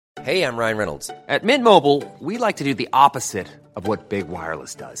Hey, I'm Ryan Reynolds. At Mint Mobile, we like to do the opposite of what Big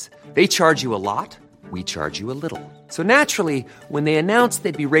Wireless does. They charge you a lot, we charge you a little. So naturally, when they announced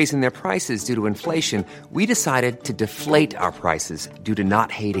they'd be raising their prices due to inflation, we decided to deflate our prices due to not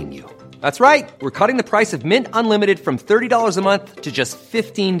hating you. That's right. We're cutting the price of Mint Unlimited from $30 a month to just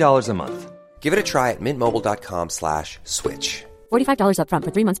 $15 a month. Give it a try at mintmobile.com/switch. $45 up front for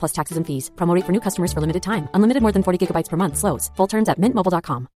 3 months plus taxes and fees. Promo rate for new customers for limited time. Unlimited more than 40 gigabytes per month. Slows full terms at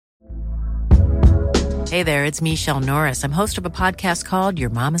mintmobile.com. Hey there, it's Michelle Norris. I'm host of a podcast called Your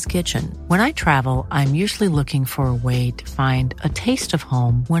Mama's Kitchen. When I travel, I'm usually looking for a way to find a taste of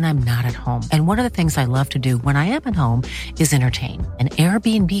home when I'm not at home. And one of the things I love to do when I am at home is entertain. And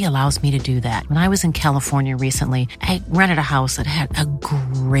Airbnb allows me to do that. When I was in California recently, I rented a house that had a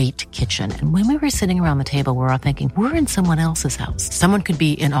great kitchen. And when we were sitting around the table, we're all thinking, we're in someone else's house. Someone could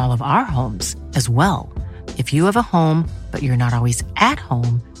be in all of our homes as well. If you have a home, but you're not always at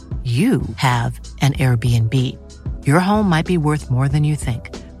home, you have an Airbnb. Your home might be worth more than you think.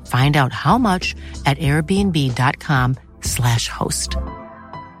 Find out how much at airbnb.com/host.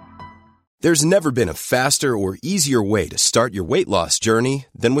 There's never been a faster or easier way to start your weight loss journey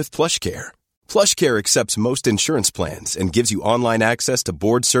than with PlushCare. PlushCare accepts most insurance plans and gives you online access to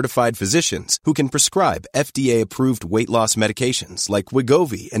board-certified physicians who can prescribe FDA-approved weight loss medications like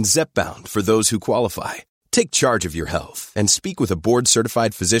Wegovy and Zepbound for those who qualify. Take charge of your health and speak with a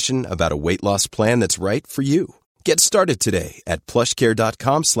board-certified physician about a weight loss plan that's right for you. Get started today at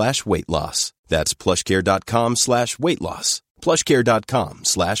plushcare.com/weight loss. That's plushcare.com/weight loss.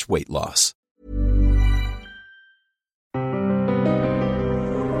 plushcare.com/weight loss.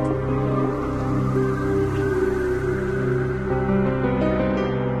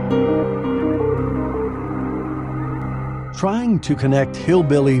 Trying to connect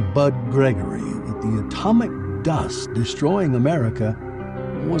hillbilly Bud Gregory with the atomic dust destroying America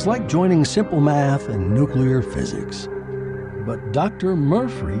was like joining simple math and nuclear physics. But Dr.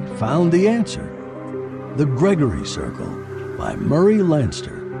 Murphy found the answer. The Gregory Circle by Murray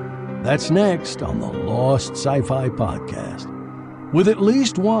Leinster. That's next on the Lost Sci-Fi Podcast. With at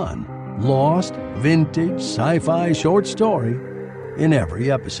least one lost, vintage sci-fi short story in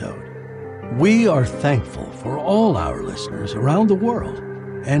every episode. We are thankful for all our listeners around the world,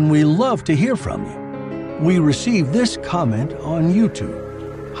 and we love to hear from you. We received this comment on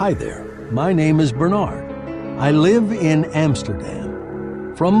YouTube. Hi there, my name is Bernard. I live in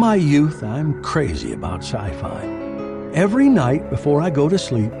Amsterdam. From my youth, I'm crazy about sci-fi. Every night before I go to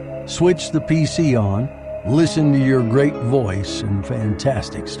sleep, switch the PC on, listen to your great voice and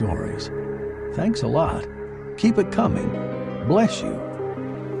fantastic stories. Thanks a lot. Keep it coming. Bless you.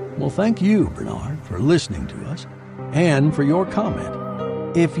 Well, thank you, Bernard, for listening to us and for your comment.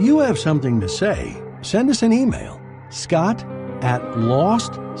 If you have something to say, send us an email,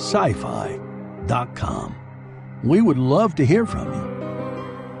 scott@lostscifi.com. We would love to hear from you.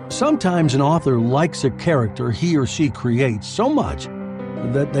 Sometimes an author likes a character he or she creates so much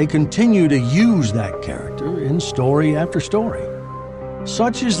that they continue to use that character in story after story.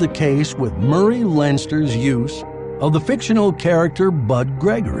 Such is the case with Murray Leinster's use of the fictional character Bud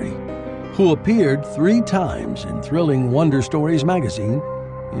Gregory, who appeared 3 times in Thrilling Wonder Stories magazine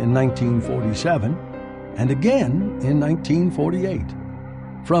in 1947 and again in 1948.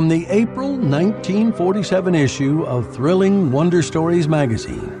 From the April 1947 issue of Thrilling Wonder Stories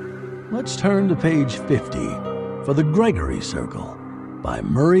magazine, let's turn to page 50 for The Gregory Circle by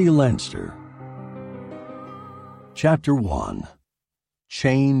Murray Leinster. Chapter 1.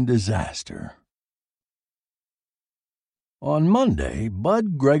 Chain Disaster. On Monday,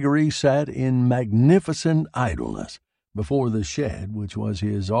 Bud Gregory sat in magnificent idleness before the shed, which was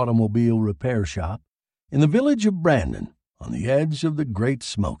his automobile repair shop, in the village of Brandon, on the edge of the Great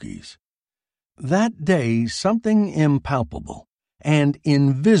Smokies. That day, something impalpable and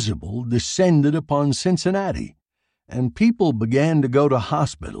invisible descended upon Cincinnati, and people began to go to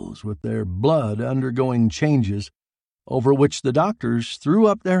hospitals with their blood undergoing changes over which the doctors threw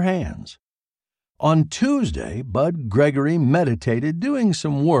up their hands. On Tuesday, Bud Gregory meditated doing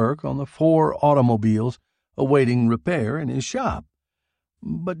some work on the 4 automobiles awaiting repair in his shop,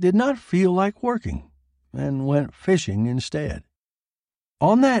 but did not feel like working and went fishing instead.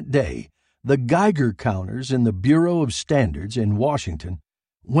 On that day, the Geiger counters in the Bureau of Standards in Washington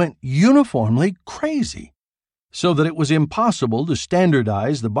went uniformly crazy, so that it was impossible to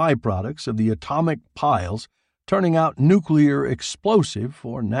standardize the byproducts of the atomic piles turning out nuclear explosive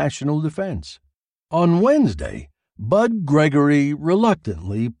for national defense. On Wednesday, Bud Gregory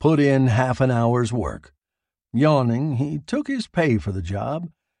reluctantly put in half an hour's work. Yawning, he took his pay for the job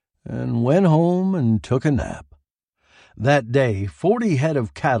and went home and took a nap. That day, 40 head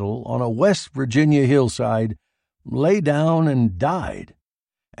of cattle on a West Virginia hillside lay down and died,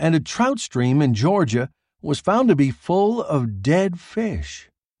 and a trout stream in Georgia was found to be full of dead fish.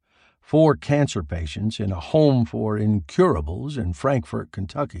 4 cancer patients in a home for incurables in Frankfort,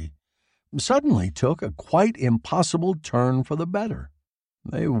 Kentucky, suddenly took a quite impossible turn for the better.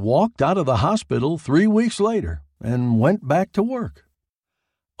 They walked out of the hospital 3 weeks later and went back to work.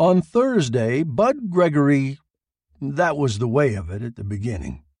 On Thursday, Bud Gregory, that was the way of it at the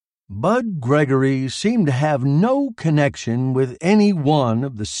beginning. Bud Gregory seemed to have no connection with any one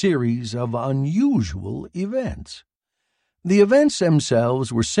of the series of unusual events. The events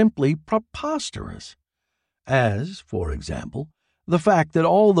themselves were simply preposterous, as, for example, the fact that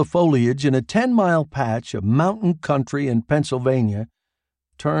all the foliage in a 10-mile patch of mountain country in Pennsylvania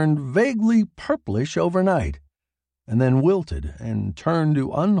turned vaguely purplish overnight, and then wilted and turned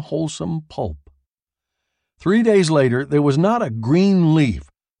to unwholesome pulp. 3 days later, there was not a green leaf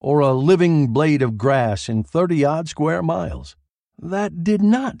or a living blade of grass in 30-odd square miles. That did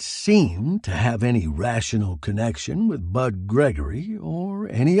not seem to have any rational connection with Bud Gregory or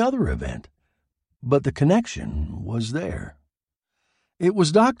any other event, but the connection was there. It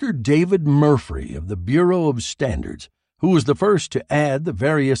was Dr. David Murphy of the Bureau of Standards who was the first to add the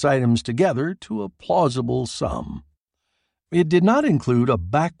various items together to a plausible sum. It did not include a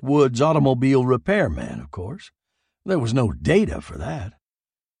backwoods automobile repairman, of course. There was no data for that.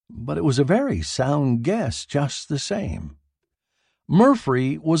 But it was a very sound guess just the same.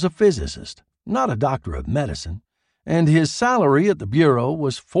 Murphy was a physicist, not a doctor of medicine, and his salary at the Bureau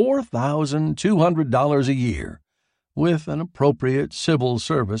was $4,200 a year, with an appropriate civil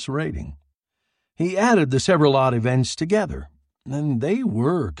service rating. He added the several odd events together, and they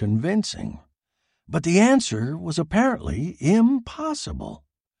were convincing. But the answer was apparently impossible.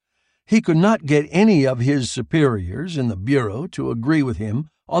 He could not get any of his superiors in the Bureau to agree with him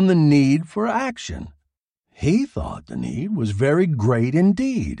on the need for action. He thought the need was very great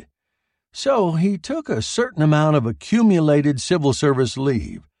indeed. So he took a certain amount of accumulated civil service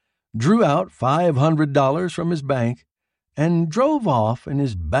leave, drew out $500 from his bank, and drove off in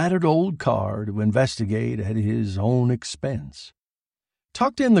his battered old car to investigate at his own expense.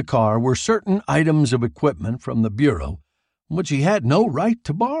 Tucked in the car were certain items of equipment from the Bureau which he had no right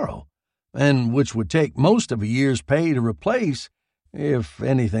to borrow, and which would take most of a year's pay to replace if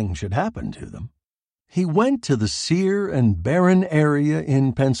anything should happen to them. He went to the sere and barren area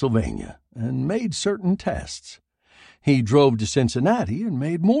in Pennsylvania and made certain tests. He drove to Cincinnati and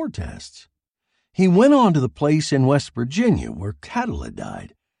made more tests. He went on to the place in West Virginia where cattle had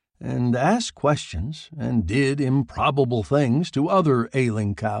died, and asked questions and did improbable things to other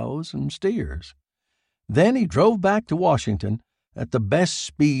ailing cows and steers. Then he drove back to Washington at the best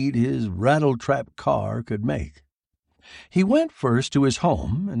speed his rattletrap car could make. He went first to his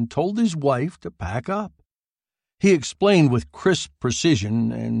home and told his wife to pack up. He explained with crisp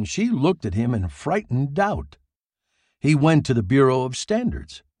precision, and she looked at him in frightened doubt. He went to the Bureau of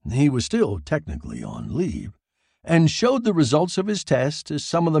Standards. He was still technically on leave, and showed the results of his test to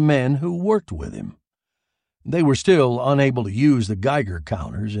some of the men who worked with him. They were still unable to use the Geiger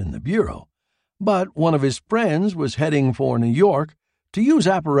counters in the Bureau, but one of his friends was heading for New York to use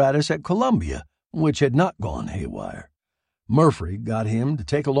apparatus at Columbia, which had not gone haywire. Murphy got him to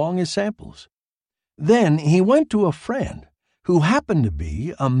take along his samples. Then he went to a friend who happened to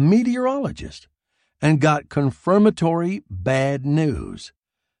be a meteorologist and got confirmatory bad news.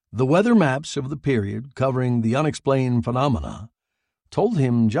 The weather maps of the period covering the unexplained phenomena told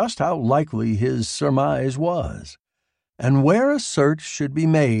him just how likely his surmise was, and where a search should be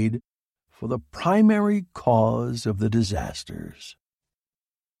made for the primary cause of the disasters.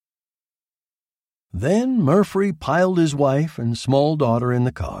 Then Murphy piled his wife and small daughter in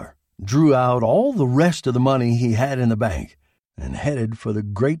the car, drew out all the rest of the money he had in the bank, and headed for the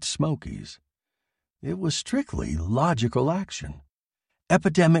Great Smokies. It was strictly logical action.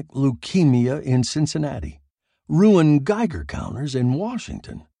 Epidemic leukemia in Cincinnati, ruined Geiger counters in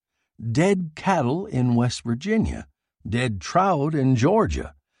Washington, dead cattle in West Virginia, dead trout in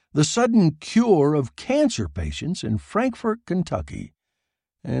Georgia, the sudden cure of cancer patients in Frankfort, Kentucky,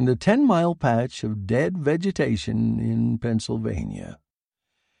 and a 10-mile patch of dead vegetation in Pennsylvania.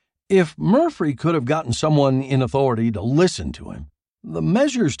 If Murphy could have gotten someone in authority to listen to him, the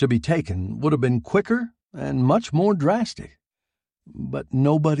measures to be taken would have been quicker and much more drastic. But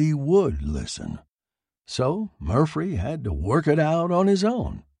nobody would listen. So Murphy had to work it out on his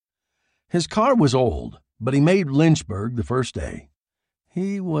own. His car was old, but he made Lynchburg the first day.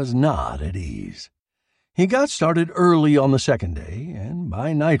 He was not at ease. He got started early on the second day, and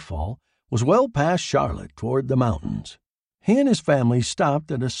by nightfall was well past Charlotte toward the mountains. He and his family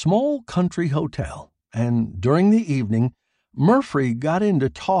stopped at a small country hotel, and during the evening, Murphy got in to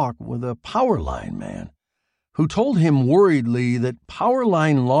talk with a power line man who told him worriedly that power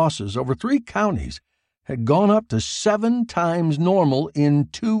line losses over 3 counties had gone up to 7 times normal in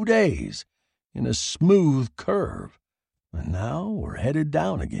 2 days in a smooth curve, and now were headed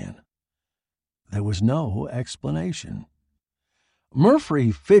down again. There was no explanation.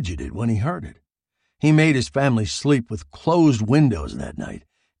 Murphy fidgeted when he heard it. He made his family sleep with closed windows that night,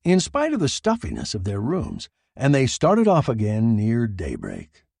 in spite of the stuffiness of their rooms, and they started off again near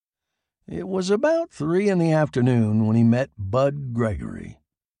daybreak. It was about 3 in the afternoon when he met Bud Gregory.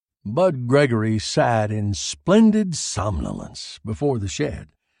 Bud Gregory sat in splendid somnolence before the shed,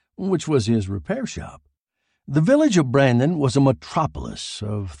 which was his repair shop. The village of Brandon was a metropolis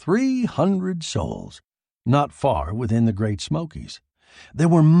of 300 souls, not far within the Great Smokies. There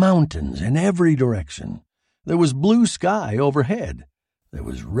were mountains in every direction. There was blue sky overhead. There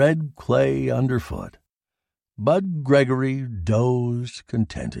was red clay underfoot. Bud Gregory dozed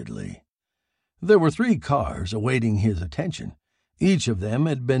contentedly. There were 3 cars awaiting his attention. Each of them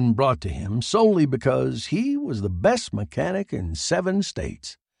had been brought to him solely because he was the best mechanic in 7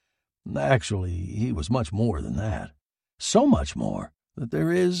 states. Actually, he was much more than that. So much more that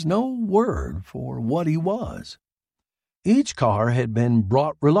there is no word for what he was. Each car had been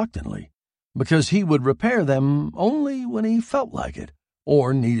brought reluctantly, because he would repair them only when he felt like it,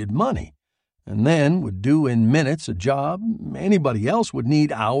 or needed money, and then would do in minutes a job anybody else would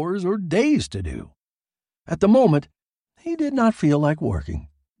need hours or days to do. At the moment, he did not feel like working,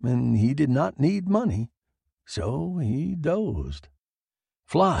 and he did not need money, so he dozed.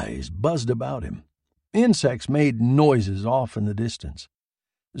 Flies buzzed about him. Insects made noises off in the distance.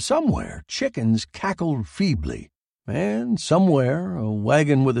 Somewhere, chickens cackled feebly, and somewhere a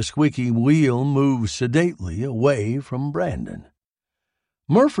wagon with a squeaky wheel moved sedately away from Brandon.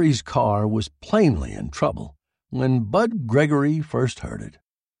 Murphy's car was plainly in trouble when Bud Gregory first heard it.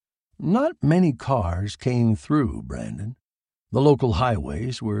 Not many cars came through Brandon. The local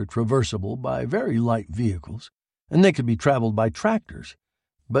highways were traversable by very light vehicles, and they could be traveled by tractors,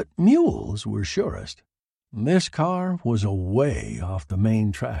 but mules were surest. This car was away off the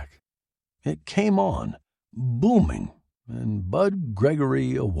main track. It came on, booming, and Bud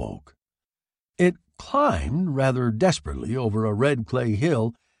Gregory awoke. It climbed rather desperately over a red clay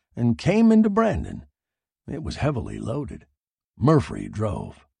hill and came into Brandon. It was heavily loaded. Murphy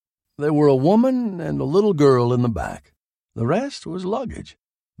drove. There were a woman and a little girl in the back. The rest was luggage,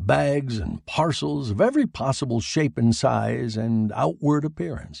 bags and parcels of every possible shape and size and outward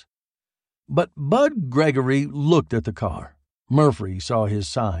appearance. But Bud Gregory looked at the car. Murphy saw his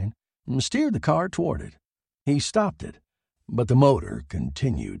sign and steered the car toward it. He stopped it, but the motor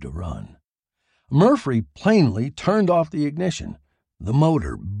continued to run. Murphy plainly turned off the ignition. The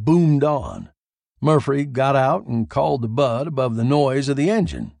motor boomed on. Murphy got out and called to Bud above the noise of the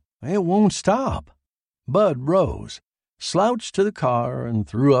engine. It won't stop. Bud rose, slouched to the car, and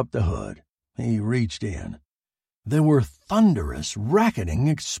threw up the hood. He reached in. There were thunderous, racketing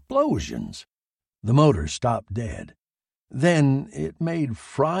explosions. The motor stopped dead. Then it made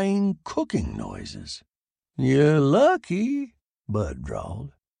frying, cooking noises. "You're lucky," Bud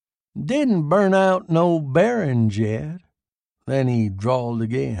drawled. "Didn't burn out no bearings yet." Then he drawled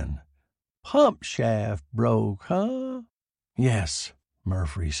again. "Pump shaft broke, huh?" "Yes,"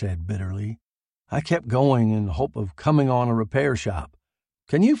 Murphy said bitterly. "I kept going in hope of coming on a repair shop.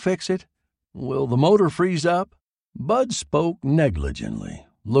 Can you fix it? Will the motor freeze up?" Bud spoke negligently,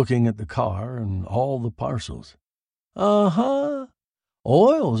 looking at the car and all the parcels. "Uh-huh.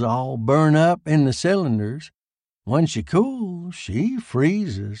 Oil's all burn up in the cylinders. When she cools, she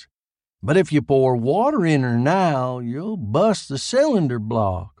freezes. But if you pour water in her now, you'll bust the cylinder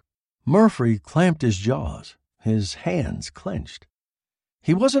block." Murphy clamped his jaws, his hands clenched.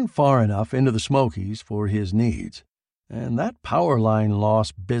 He wasn't far enough into the Smokies for his needs, and that power line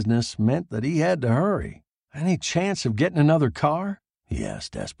loss business meant that he had to hurry. "Any chance of getting another car?" he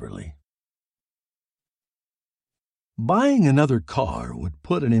asked desperately. Buying another car would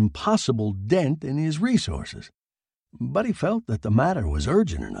put an impossible dent in his resources, but he felt that the matter was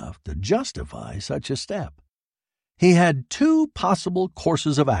urgent enough to justify such a step. He had 2 possible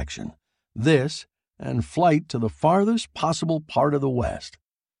courses of action, this and flight to the farthest possible part of the West.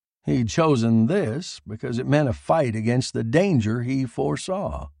 He'd chosen this because it meant a fight against the danger he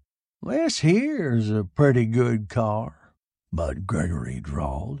foresaw. "This here's a pretty good car," Bud Gregory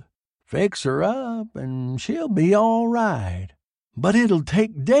drawled. "Fix her up, and she'll be all right." "But it'll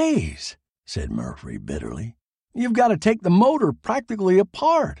take days," said Murphy bitterly. "You've got to take the motor practically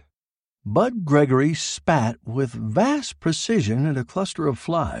apart." Bud Gregory spat with vast precision at a cluster of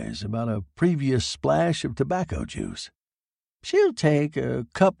flies about a previous splash of tobacco juice. "She'll take a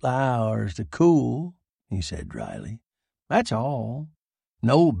couple of hours to cool," he said dryly. "That's all.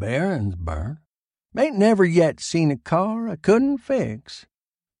 No bearin's burnt. Ain't never yet seen a car I couldn't fix.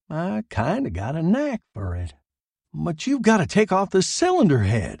 I kinda got a knack for it." "But you've got to take off the cylinder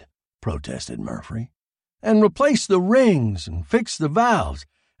head," protested Murphy, "and replace the rings and fix the valves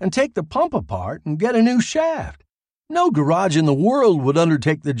and take the pump apart and get a new shaft. No garage in the world would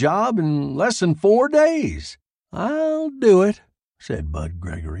undertake the job in less than 4 days." "I'll do it," said Bud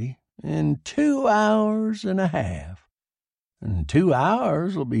Gregory, "in 2 hours and a half. And 2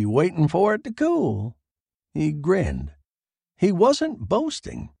 hours will be waiting for it to cool." He grinned. He wasn't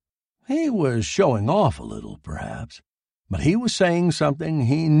boasting. He was showing off a little, perhaps, but he was saying something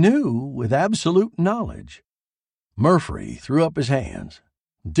he knew with absolute knowledge. Murphy threw up his hands.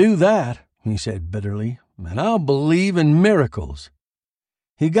 "Do that," he said bitterly, "and I'll believe in miracles."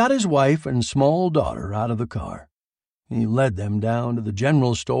 He got his wife and small daughter out of the car. He led them down to the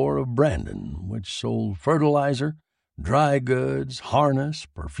general store of Brandon, which sold fertilizer, dry goods, harness,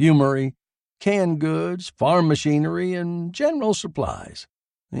 perfumery, canned goods, farm machinery, and general supplies.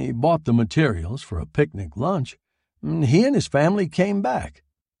 He bought the materials for a picnic lunch, and he and his family came back.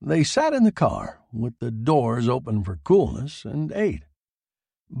 They sat in the car, with the doors open for coolness, and ate.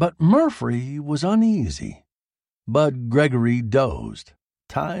 But Murphy was uneasy. Bud Gregory dozed.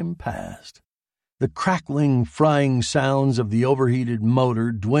 Time passed. The crackling, frying sounds of the overheated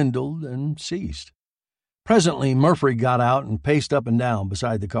motor dwindled and ceased. Presently, Murphy got out and paced up and down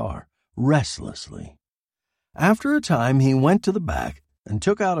beside the car, restlessly. After a time, he went to the back and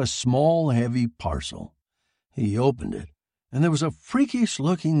took out a small, heavy parcel. He opened it, and there was a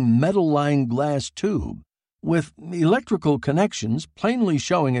freakish-looking metal-lined glass tube with electrical connections plainly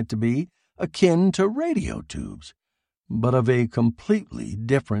showing it to be akin to radio tubes, but of a completely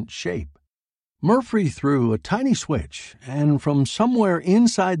different shape. Murphy threw a tiny switch, and from somewhere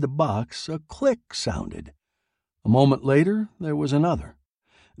inside the box a click sounded. A moment later there was another,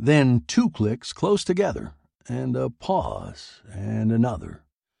 then 2 clicks close together, and a pause, and another.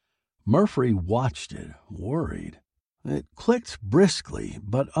 Murphy watched it, worried. It clicked briskly,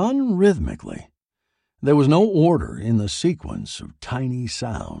 but unrhythmically. There was no order in the sequence of tiny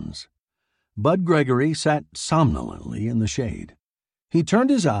sounds. Bud Gregory sat somnolently in the shade. He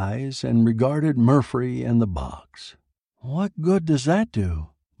turned his eyes and regarded Murphy and the box. "What good does that do?"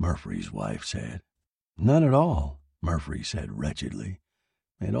 Murphy's wife said. "None at all," Murphy said wretchedly.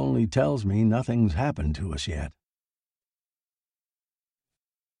 "It only tells me nothing's happened to us yet."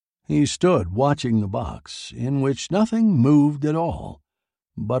 He stood watching the box, in which nothing moved at all,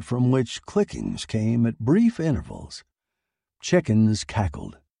 but from which clickings came at brief intervals. Chickens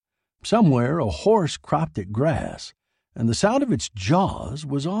cackled. Somewhere a horse cropped at grass, and the sound of its jaws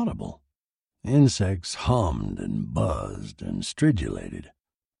was audible. Insects hummed and buzzed and stridulated.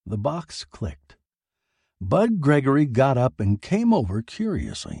 The box clicked. Bud Gregory got up and came over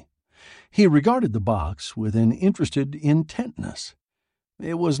curiously. He regarded the box with an interested intentness.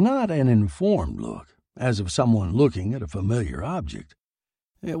 It was not an informed look, as of someone looking at a familiar object.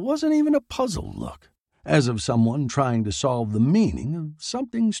 It wasn't even a puzzled look, as of someone trying to solve the meaning of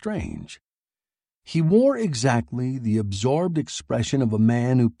something strange. He wore exactly the absorbed expression of a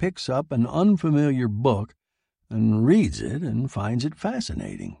man who picks up an unfamiliar book and reads it and finds it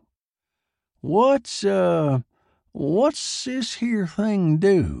fascinating. What's this here thing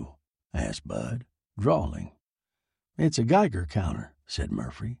do?" asked Bud, drawling. "It's a Geiger counter," said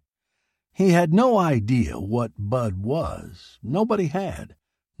Murphy. He had no idea what Bud was. Nobody had,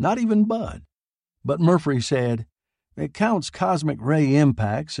 not even Bud. But Murphy said, "It counts cosmic ray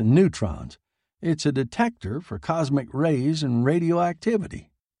impacts and neutrons. It's a detector for cosmic rays and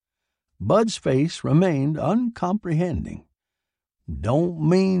radioactivity." Bud's face remained uncomprehending. "Don't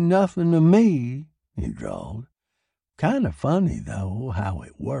mean nothing to me," he drawled. "Kind of funny, though, how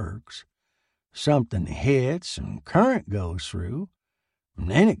it works. Something hits and current goes through, and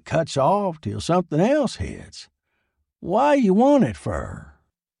then it cuts off till something else hits. Why you want it for?"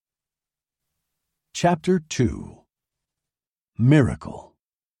 Chapter 2. Miracle.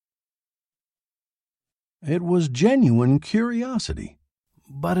 It was genuine curiosity,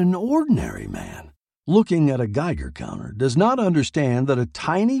 but an ordinary man, looking at a Geiger counter, does not understand that a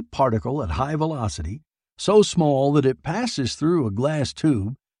tiny particle at high velocity, so small that it passes through a glass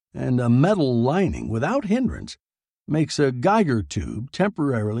tube and a metal lining without hindrance, makes a Geiger tube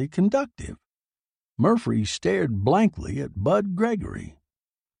temporarily conductive. Murphy stared blankly at Bud Gregory.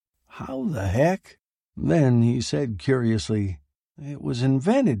 "How the heck?" Then he said curiously, It was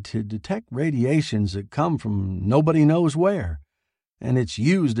invented to detect radiations that come from nobody knows where, and it's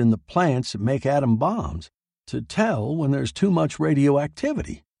used in the plants that make atom bombs to tell when there's too much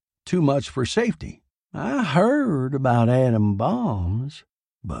radioactivity, too much for safety. I heard about atom bombs,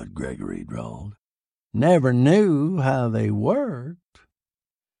 Bud Gregory drawled. Never knew how they worked.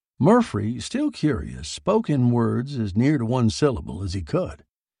 Murphy, still curious, spoke in words as near to one syllable as he could.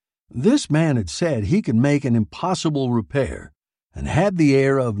 This man had said he could make an impossible repair and had the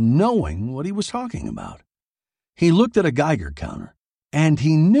air of knowing what he was talking about. He looked at a Geiger counter, and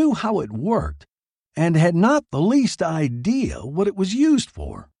he knew how it worked and had not the least idea what it was used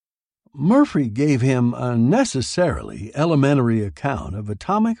for. Murphy gave him a necessarily elementary account of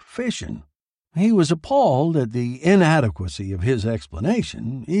atomic fission. He was appalled at the inadequacy of his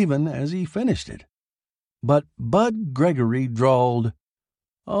explanation, even as he finished it. But Bud Gregory drawled,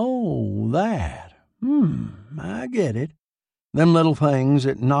 "Oh, that. I get it. Them little things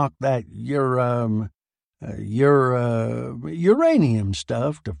that knock that uranium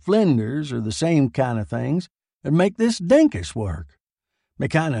stuff to flinders are the same kind of things that make this dinkus work. They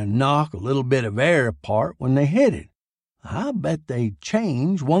kind of knock a little bit of air apart when they hit it. I bet they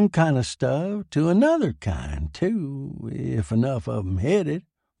change one kind of stuff to another kind, too, if enough of 'em hit it.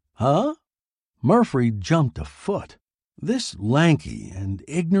 Huh?" Murphy jumped a foot. This lanky and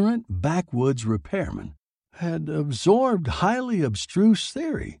ignorant backwoods repairman had absorbed highly abstruse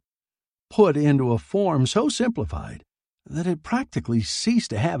theory, put into a form so simplified that it practically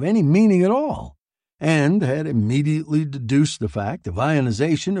ceased to have any meaning at all, and had immediately deduced the fact of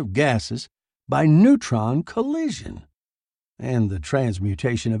ionization of gases by neutron collision and the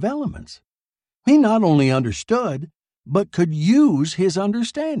transmutation of elements. He not only understood, but could use his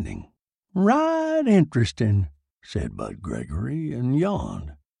understanding. "Right interesting," said Bud Gregory, and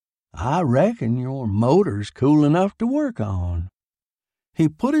yawned. "I reckon your motor's cool enough to work on." He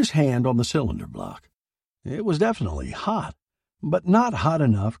put his hand on the cylinder block. It was definitely hot, but not hot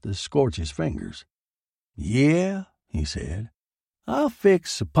enough to scorch his fingers. "Yeah," he said, "I'll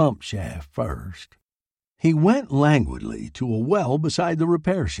fix the pump shaft first." He went languidly to a well beside the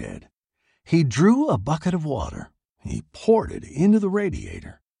repair shed. He drew a bucket of water. He poured it into the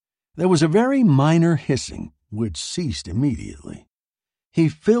radiator. There was a very minor hissing, which ceased immediately. He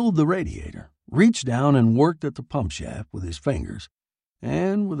filled the radiator, reached down and worked at the pump shaft with his fingers,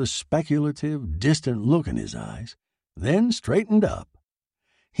 and with a speculative, distant look in his eyes, then straightened up.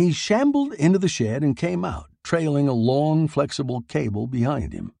 He shambled into the shed and came out, trailing a long, flexible cable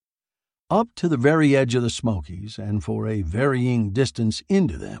behind him. Up to the very edge of the Smokies, and for a varying distance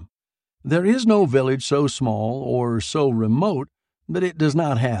into them, there is no village so small or so remote that it does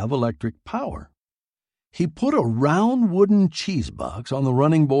not have electric power. He put a round wooden cheese box on the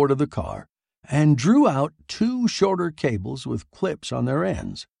running board of the car and drew out 2 shorter cables with clips on their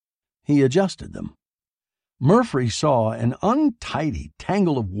ends. He adjusted them. Murphy saw an untidy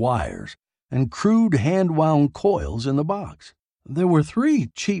tangle of wires and crude hand-wound coils in the box. There were 3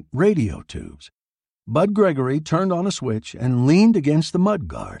 cheap radio tubes. Bud Gregory turned on a switch and leaned against the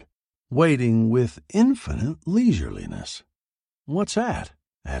mudguard, waiting with infinite leisureliness. "What's that?"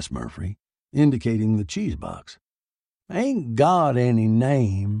 asked Murphy, indicating the cheese box. "Ain't got any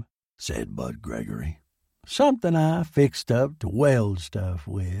name," said Bud Gregory. "Something I fixed up to weld stuff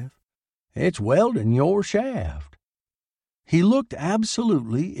with. It's welding your shaft." He looked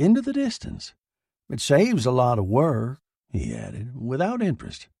absolutely into the distance. "It saves a lot of work," he added, without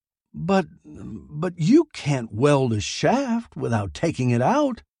interest. But you can't weld a shaft without taking it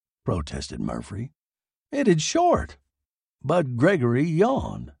out," protested Murphy. "It'd short." Bud Gregory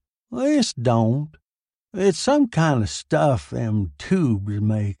yawned. "This don't. It's some kind of stuff them tubes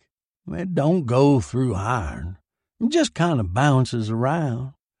make. It don't go through iron. It just kind of bounces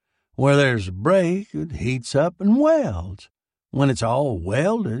around. Where there's a break, it heats up and welds. When it's all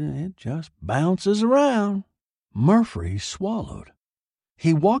welded, it just bounces around." Murphy swallowed.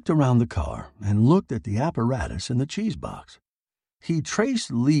 He walked around the car and looked at the apparatus in the cheese box. He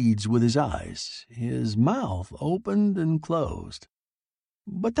traced leads with his eyes. His mouth opened and closed.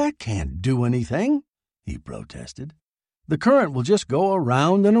 "But that can't do anything," he protested. "The current will just go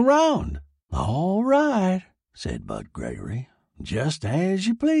around and around." "All right," said Bud Gregory. "Just as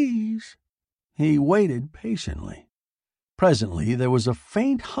you please." He waited patiently. Presently there was a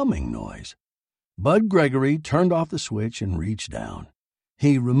faint humming noise. Bud Gregory turned off the switch and reached down.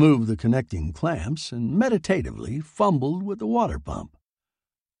 He removed the connecting clamps and meditatively fumbled with the water pump.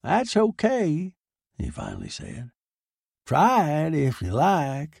 "That's okay," he finally said. "Try it if you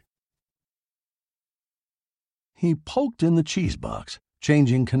like." He poked in the cheese box,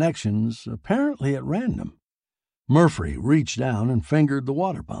 changing connections apparently at random. Murphy reached down and fingered the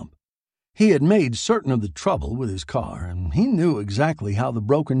water pump. He had made certain of the trouble with his car, and he knew exactly how the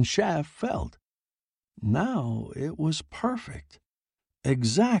broken shaft felt. Now it was perfect,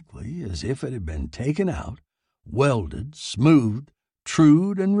 exactly as if it had been taken out, welded, smoothed,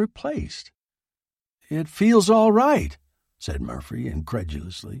 trued, and replaced. "It feels all right," said Murphy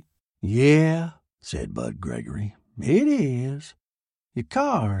incredulously. "Yeah," said Bud Gregory, "it is. Your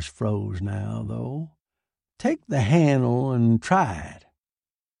car's froze now, though. Take the handle and try it."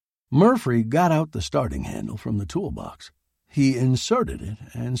 Murphy got out the starting handle from the toolbox. He inserted it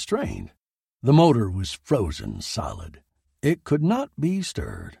and strained. The motor was frozen solid. It could not be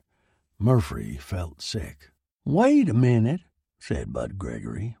stirred. Murphy felt sick. "Wait a minute," said Bud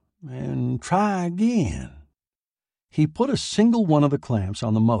Gregory, "and try again." He put a single one of the clamps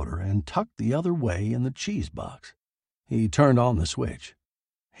on the motor and tucked the other way in the cheese box. He turned on the switch.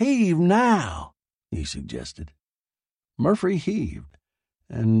 "Heave now," he suggested. Murphy heaved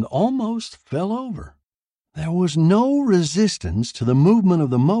and almost fell over. There was no resistance to the movement of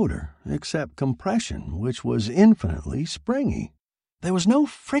the motor except compression, which was infinitely springy. There was no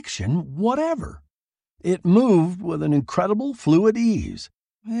friction whatever. It moved with an incredible fluid ease.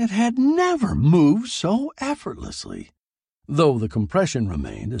 It had never moved so effortlessly, though the compression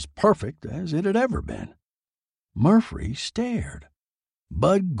remained as perfect as it had ever been. Murphy stared.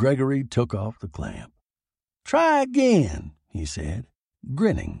 Bud Gregory took off the clamp. "Try again," he said,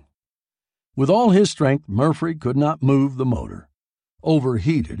 grinning. With all his strength, Murphy could not move the motor.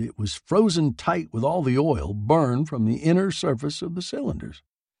 Overheated, it was frozen tight with all the oil burned from the inner surface of the cylinders.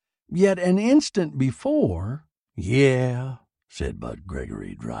 Yet an instant before— "Yeah," said Bud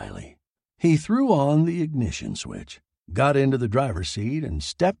Gregory dryly. He threw on the ignition switch, got into the driver's seat, and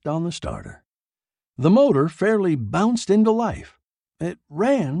stepped on the starter. The motor fairly bounced into life. It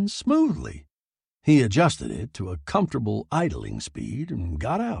ran smoothly. He adjusted it to a comfortable idling speed and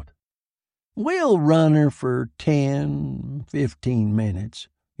got out. "We'll run her for 10-15 minutes,"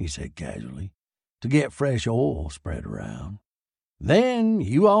 he said casually, "to get fresh oil spread around. Then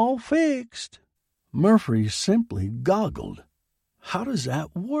you all fixed." Murphy simply goggled. "How does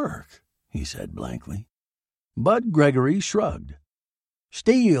that work?" he said blankly. Bud Gregory shrugged.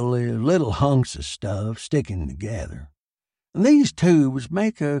 "Steel is little hunks of stuff sticking together. These tubes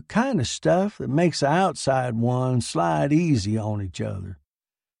make a kind of stuff that makes the outside ones slide easy on each other.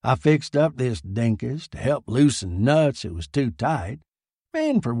 I fixed up this dinkus to help loosen nuts that was too tight,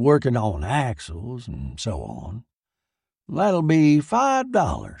 and for working on axles and so on. That'll be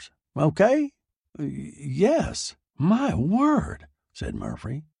 $5, okay?" "Yes, my word," said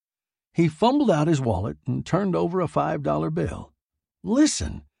Murphy. He fumbled out his wallet and turned over a $5 bill.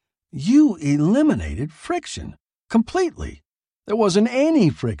 "Listen, you eliminated friction completely. There wasn't any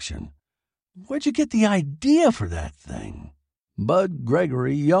friction. Where'd you get the idea for that thing?" Bud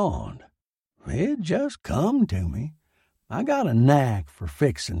Gregory yawned. "It just come to me. I got a knack for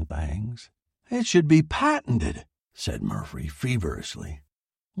fixing things." "It should be patented," said Murphy feverishly.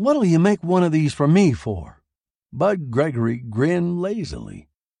 "What'll you make one of these for me for?" Bud Gregory grinned lazily.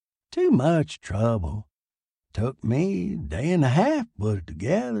 "Too much trouble. Took me a day and a half to put it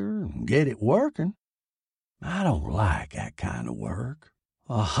together and get it working. I don't like that kind of work.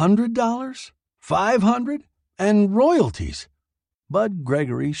 $100? $500? And royalties?" Bud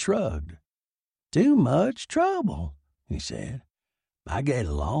Gregory shrugged. "Too much trouble," he said. "I get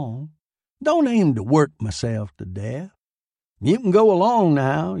along. Don't aim to work myself to death. You can go along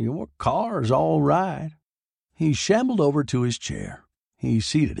now. Your car's all right." He shambled over to his chair. He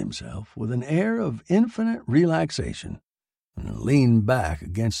seated himself with an air of infinite relaxation and leaned back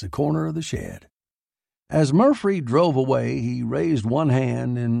against the corner of the shed. As Murphy drove away, he raised one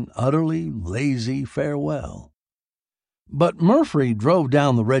hand in utterly lazy farewell. But Murphy drove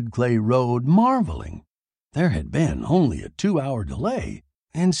down the red clay road marveling. There had been only a 2-hour delay,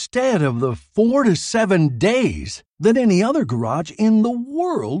 instead of the 4 to 7 days that any other garage in the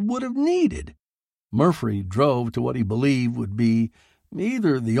world would have needed. Murphy drove to what he believed would be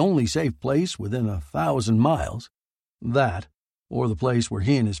either the only safe place within 1,000 miles, that, or the place where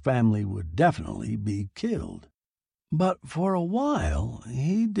he and his family would definitely be killed. But for a while,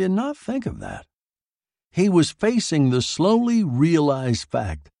 he did not think of that. He was facing the slowly realized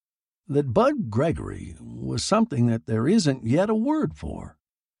fact that Bud Gregory was something that there isn't yet a word for.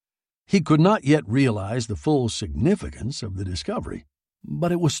 He could not yet realize the full significance of the discovery,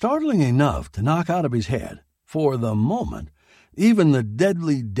 but it was startling enough to knock out of his head, for the moment, even the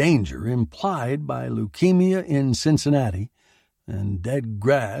deadly danger implied by leukemia in Cincinnati, and dead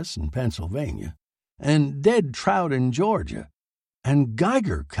grass in Pennsylvania, and dead trout in Georgia, and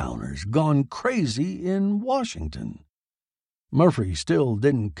Geiger counters gone crazy in Washington. Murphy still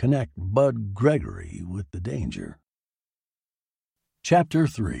didn't connect Bud Gregory with the danger. Chapter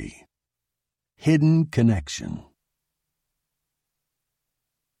 3. Hidden Connection.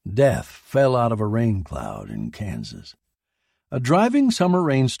 Death fell out of a rain cloud in Kansas. A driving summer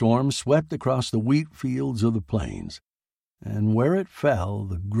rainstorm swept across the wheat fields of the plains, and where it fell,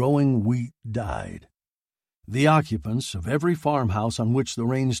 the growing wheat died. The occupants of every farmhouse on which the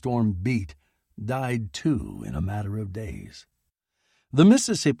rainstorm beat died too in a matter of days. The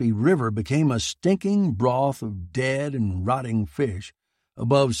Mississippi River became a stinking broth of dead and rotting fish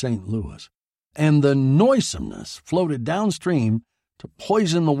above St. Louis, and the noisomeness floated downstream to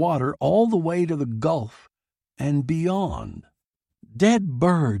poison the water all the way to the Gulf and beyond. Dead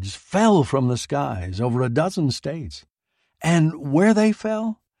birds fell from the skies over a dozen states, and where they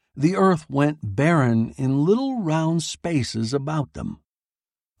fell, the earth went barren in little round spaces about them.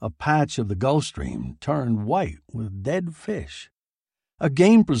 A patch of the Gulf Stream turned white with dead fish. A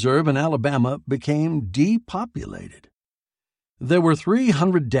game preserve in Alabama became depopulated. There were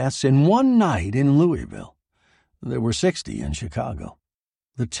 300 deaths in one night in Louisville. There were 60 in Chicago.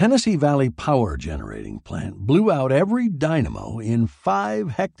 The Tennessee Valley Power Generating Plant blew out every dynamo in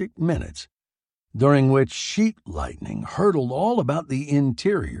 5 hectic minutes, during which sheet lightning hurtled all about the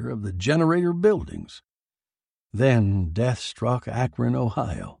interior of the generator buildings. Then death struck Akron,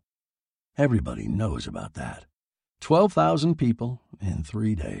 Ohio. Everybody knows about that. 12,000 people in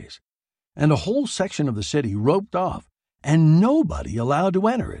 3 days, and a whole section of the city roped off, and nobody allowed to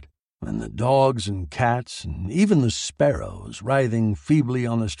enter it, and the dogs and cats and even the sparrows writhing feebly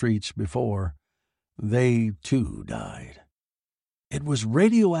on the streets before, they too died. It was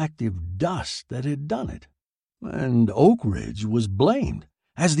radioactive dust that had done it, and Oak Ridge was blamed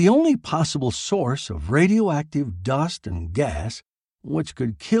as the only possible source of radioactive dust and gas which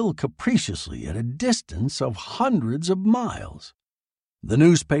could kill capriciously at a distance of hundreds of miles. The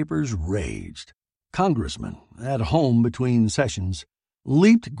newspapers raged. Congressmen, at home between sessions,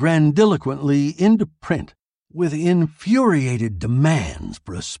 leaped grandiloquently into print with infuriated demands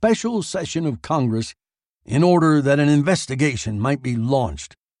for a special session of Congress in order that an investigation might be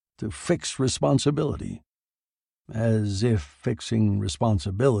launched to fix responsibility, as if fixing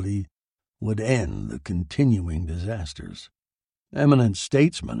responsibility would end the continuing disasters. Eminent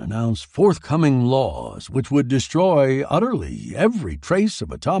statesmen announced forthcoming laws which would destroy utterly every trace of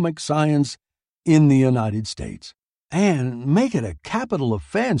atomic science in the United States, and make it a capital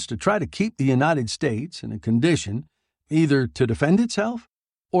offense to try to keep the United States in a condition either to defend itself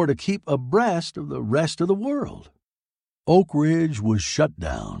or to keep abreast of the rest of the world. Oak Ridge was shut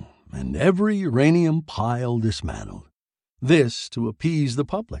down and every uranium pile dismantled, this to appease the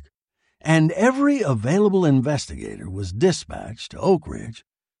public, and every available investigator was dispatched to Oak Ridge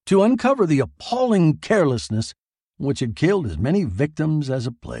to uncover the appalling carelessness which had killed as many victims as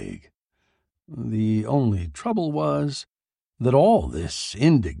a plague. The only trouble was that all this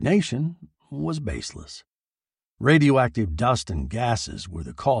indignation was baseless. Radioactive dust and gases were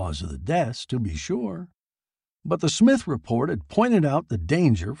the cause of the deaths, to be sure, but the Smith report had pointed out the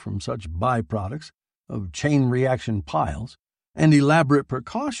danger from such byproducts of chain reaction piles, and elaborate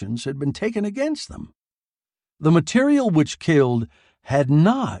precautions had been taken against them. The material which killed had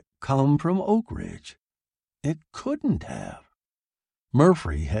not come from Oak Ridge. It couldn't have.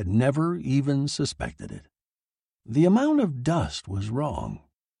 Murphy had never even suspected it. The amount of dust was wrong.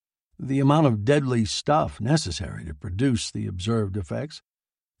 The amount of deadly stuff necessary to produce the observed effects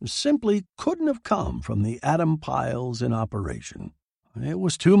simply couldn't have come from the atom piles in operation. It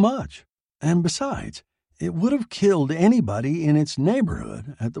was too much, and besides, it would have killed anybody in its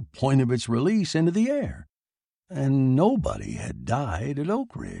neighborhood at the point of its release into the air, and nobody had died at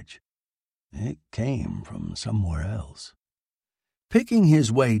Oak Ridge. It came from somewhere else. Picking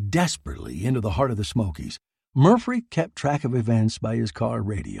his way desperately into the heart of the Smokies, Murphy kept track of events by his car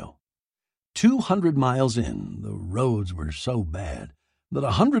radio. 200 miles in, the roads were so bad that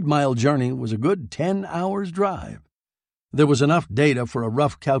a 100-mile journey was a good 10 hours' drive. There was enough data for a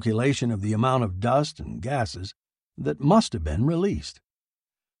rough calculation of the amount of dust and gases that must have been released.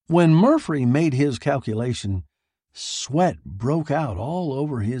 When Murphy made his calculation, sweat broke out all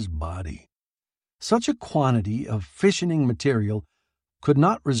over his body. Such a quantity of fissioning material could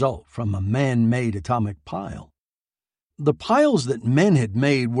not result from a man-made atomic pile. The piles that men had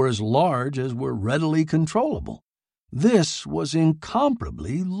made were as large as were readily controllable. This was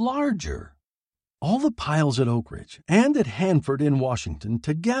incomparably larger. All the piles at Oak Ridge and at Hanford in Washington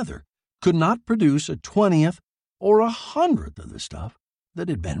together could not produce a 20th or 100th of the stuff that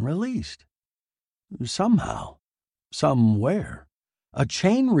had been released. Somehow, somewhere, A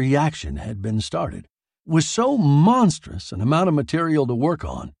chain reaction had been started, with so monstrous an amount of material to work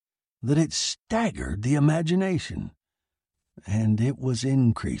on that it staggered the imagination. And it was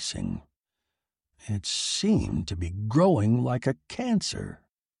increasing. It seemed to be growing like a cancer.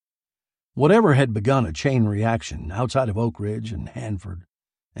 Whatever had begun a chain reaction outside of Oak Ridge and Hanford,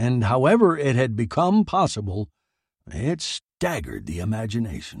 and however it had become possible, it staggered the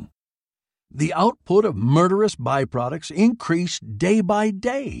imagination. The output of murderous byproducts increased day by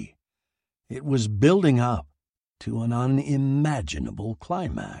day. It was building up to an unimaginable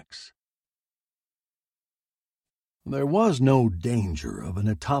climax. There was no danger of an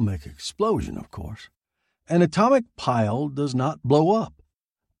atomic explosion, of course. An atomic pile does not blow up.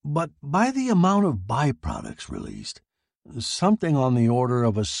 But by the amount of byproducts released, something on the order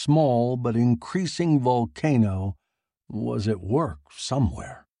of a small but increasing volcano was at work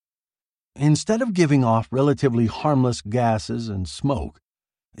somewhere. Instead of giving off relatively harmless gases and smoke,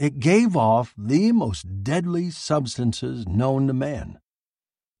 it gave off the most deadly substances known to man.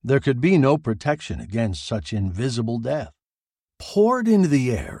 There could be no protection against such invisible death. Poured into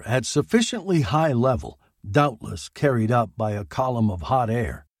the air at sufficiently high level, doubtless carried up by a column of hot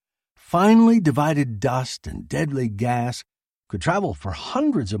air, finely divided dust and deadly gas could travel for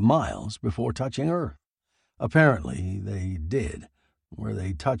hundreds of miles before touching Earth. Apparently, they did. Where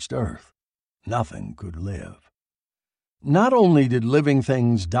they touched Earth, nothing could live. Not only did living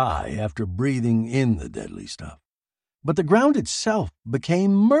things die after breathing in the deadly stuff, but the ground itself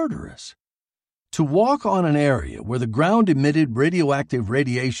became murderous. To walk on an area where the ground emitted radioactive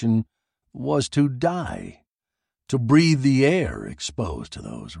radiation was to die, to breathe the air exposed to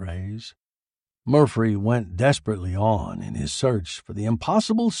those rays. Murphy went desperately on in his search for the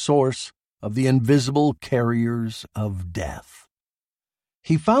impossible source of the invisible carriers of death.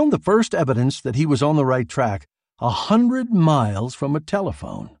 He found the first evidence that he was on the right track 100 miles from a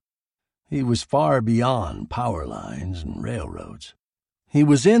telephone. He was far beyond power lines and railroads. He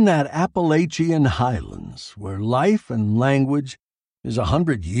was in that Appalachian highlands where life and language is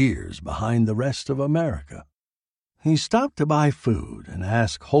 100 years behind the rest of America. He stopped to buy food and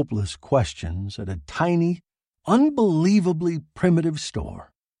ask hopeless questions at a tiny, unbelievably primitive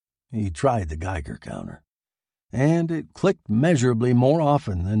store. He tried the Geiger counter, and it clicked measurably more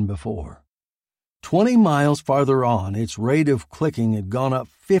often than before. 20 miles farther on, its rate of clicking had gone up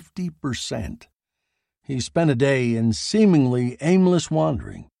 50%. He spent a day in seemingly aimless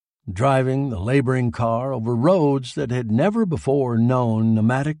wandering, driving the laboring car over roads that had never before known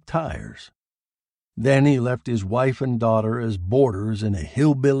pneumatic tires. Then he left his wife and daughter as boarders in a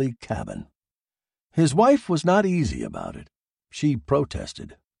hillbilly cabin. His wife was not easy about it. She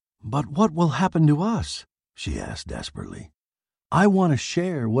protested. "But what will happen to us?" she asked desperately. "I want to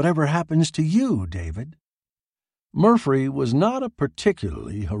share whatever happens to you, David." Murphy was not a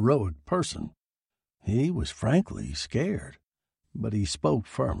particularly heroic person. He was frankly scared, but he spoke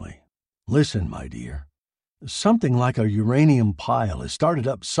firmly. "Listen, my dear, something like a uranium pile has started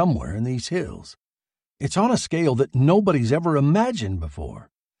up somewhere in these hills. It's on a scale that nobody's ever imagined before.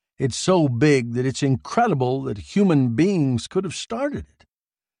 It's so big that it's incredible that human beings could have started it.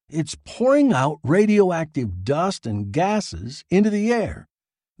 It's pouring out radioactive dust and gases into the air.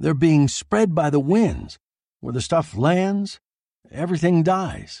 They're being spread by the winds. Where the stuff lands, everything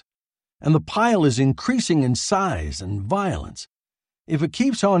dies. And the pile is increasing in size and violence. If it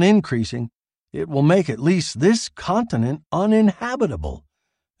keeps on increasing, it will make at least this continent uninhabitable,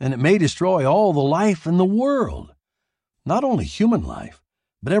 and it may destroy all the life in the world. Not only human life,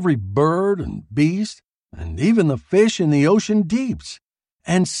 but every bird and beast, and even the fish in the ocean deeps.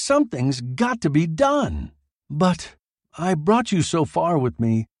 And something's got to be done." "But I brought you so far with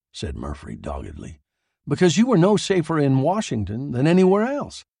me," said Murphy doggedly, "because you were no safer in Washington than anywhere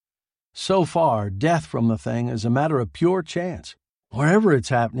else. So far, death from the thing is a matter of pure chance. Wherever it's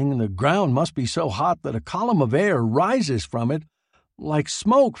happening, the ground must be so hot that a column of air rises from it like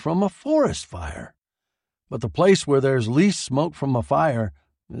smoke from a forest fire. But the place where there's least smoke from a fire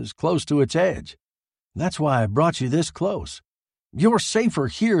is close to its edge. That's why I brought you this close. You're safer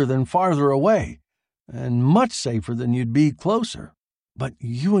here than farther away, and much safer than you'd be closer." "But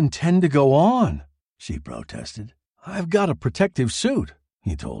you intend to go on," she protested. "I've got a protective suit,"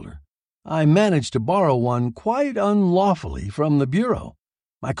 he told her. "I managed to borrow one quite unlawfully from the Bureau.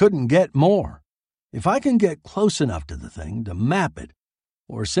 I couldn't get more. If I can get close enough to the thing to map it,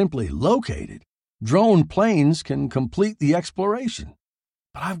 or simply locate it, drone planes can complete the exploration.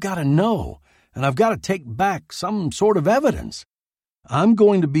 But I've got to know, and I've got to take back some sort of evidence. I'm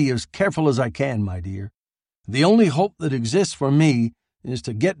going to be as careful as I can, my dear. The only hope that exists for me is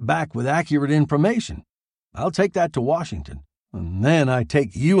to get back with accurate information. I'll take that to Washington. And then I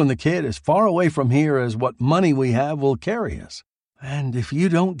take you and the kid as far away from here as what money we have will carry us. And if you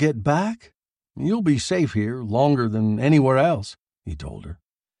don't get back, you'll be safe here longer than anywhere else," he told her.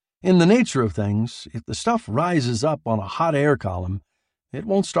 "In the nature of things, if the stuff rises up on a hot air column, it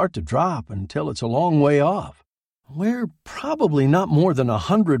won't start to drop until it's a long way off. We're probably not more than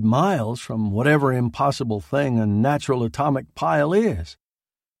 100 miles from whatever impossible thing a natural atomic pile is.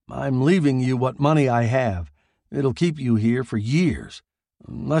 I'm leaving you what money I have. It'll keep you here for years.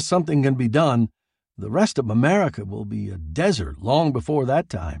 Unless something can be done, the rest of America will be a desert long before that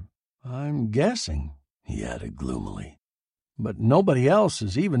time. I'm guessing," he added gloomily. "But nobody else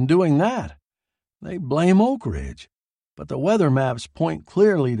is even doing that. They blame Oak Ridge, but the weather maps point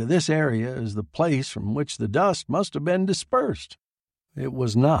clearly to this area as the place from which the dust must have been dispersed." It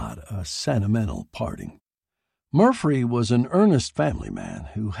was not a sentimental parting. Murphy was an earnest family man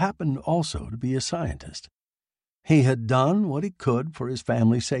who happened also to be a scientist. He had done what he could for his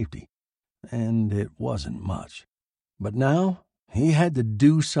family's safety, and it wasn't much. But now he had to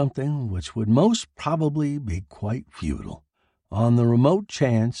do something which would most probably be quite futile, on the remote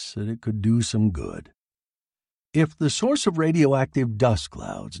chance that it could do some good. If the source of radioactive dust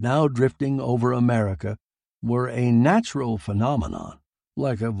clouds now drifting over America were a natural phenomenon,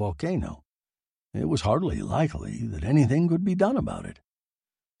 like a volcano, it was hardly likely that anything could be done about it.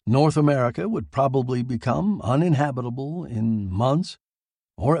 North America would probably become uninhabitable in months,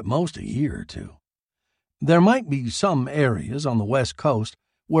 or at most a year or two. There might be some areas on the West Coast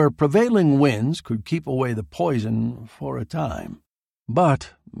where prevailing winds could keep away the poison for a time,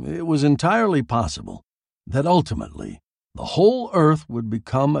 but it was entirely possible that ultimately the whole earth would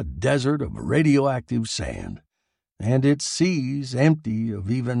become a desert of radioactive sand, and its seas empty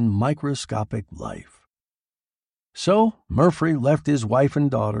of even microscopic life. So Murphy left his wife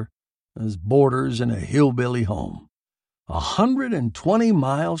and daughter as boarders in a hillbilly home, 120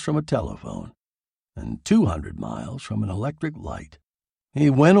 miles from a telephone and 200 miles from an electric light. He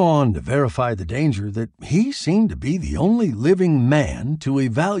went on to verify the danger that he seemed to be the only living man to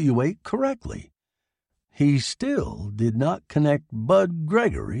evaluate correctly. He still did not connect Bud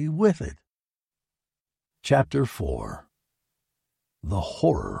Gregory with it. Chapter 4. The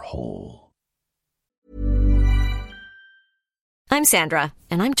Horror Hole. I'm Sandra,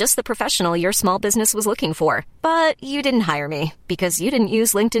 and I'm just the professional your small business was looking for. But you didn't hire me because you didn't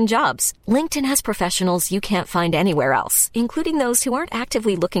use LinkedIn Jobs. LinkedIn has professionals you can't find anywhere else, including those who aren't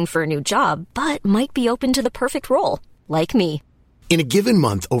actively looking for a new job, but might be open to the perfect role, like me. In a given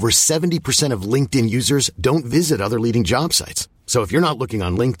month, over 70% of LinkedIn users don't visit other leading job sites. So if you're not looking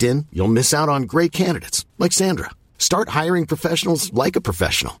on LinkedIn, you'll miss out on great candidates like Sandra. Start hiring professionals like a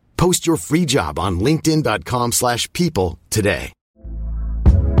professional. Post your free job on linkedin.com/people today.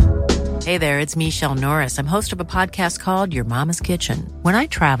 Hey there, it's Michelle Norris. I'm host of a podcast called Your Mama's Kitchen. When I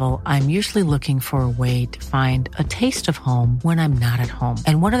travel, I'm usually looking for a way to find a taste of home when I'm not at home.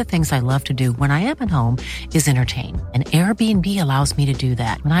 And one of the things I love to do when I am at home is entertain. And Airbnb allows me to do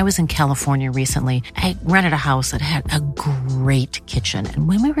that. When I was in California recently, I rented a house that had a great kitchen. And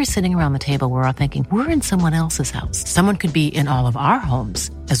when we were sitting around the table, we were all thinking, we're in someone else's house. Someone could be in all of our homes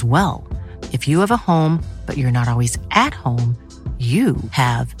as well. If you have a home, but you're not always at home, you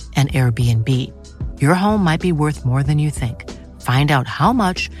have an Airbnb. Your home might be worth more than you think. Find out how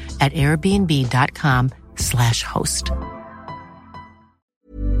much at airbnb.com/host.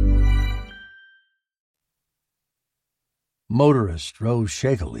 Motorists drove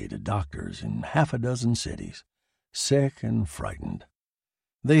shakily to doctors in half a dozen cities, sick and frightened.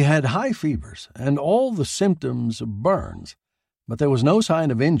 They had high fevers and all the symptoms of burns, but there was no sign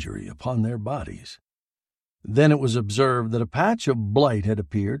of injury upon their bodies. Then it was observed that a patch of blight had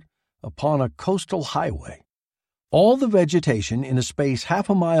appeared upon a coastal highway. All the vegetation in a space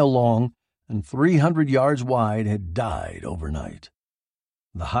half a mile long and 300 yards wide had died overnight.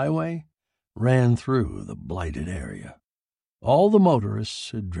 The highway ran through the blighted area. All the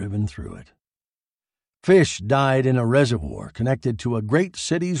motorists had driven through it. Fish died in a reservoir connected to a great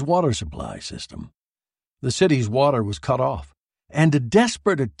city's water supply system. The city's water was cut off, and a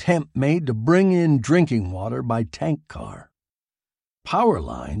desperate attempt made to bring in drinking water by tank car. Power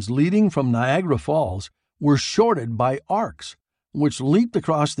lines leading from Niagara Falls were shorted by arcs, which leaped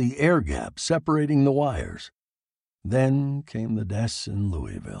across the air gap separating the wires. Then came the deaths in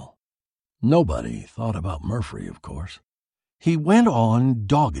Louisville. Nobody thought about Murphy, of course. He went on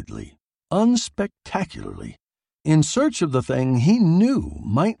doggedly, unspectacularly, in search of the thing he knew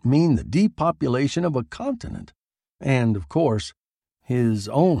might mean the depopulation of a continent, and, of course, his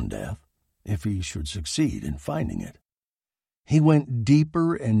own death, if he should succeed in finding it. He went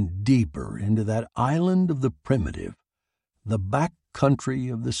deeper and deeper into that island of the primitive, the back country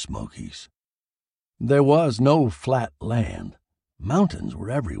of the Smokies. There was no flat land. Mountains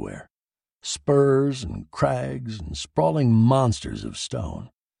were everywhere. Spurs and crags and sprawling monsters of stone,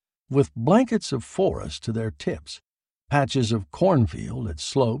 with blankets of forest to their tips, patches of cornfield at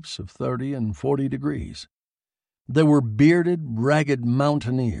slopes of 30 and 40 degrees. There were bearded, ragged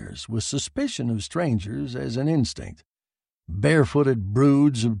mountaineers with suspicion of strangers as an instinct, barefooted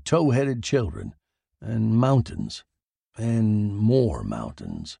broods of tow-headed children, and mountains, and more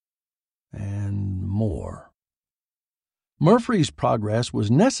mountains, and more. Murphy's progress was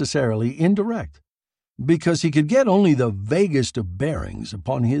necessarily indirect, because he could get only the vaguest of bearings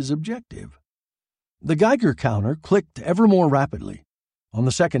upon his objective. The Geiger counter clicked ever more rapidly. On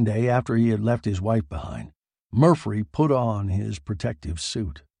the second day after he had left his wife behind, Murphy put on his protective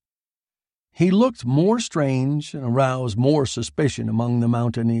suit. He looked more strange and aroused more suspicion among the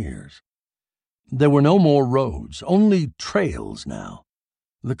mountaineers. There were no more roads, only trails now.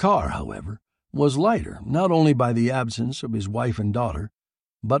 The car, however, was lighter not only by the absence of his wife and daughter,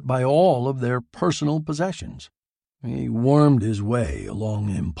 but by all of their personal possessions. He wormed his way along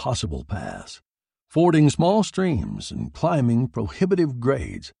impossible paths, fording small streams and climbing prohibitive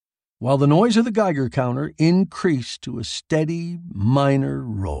grades, while the noise of the Geiger counter increased to a steady, minor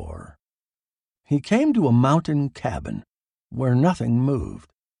roar. He came to a mountain cabin where nothing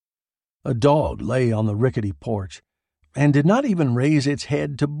moved. A dog lay on the rickety porch and did not even raise its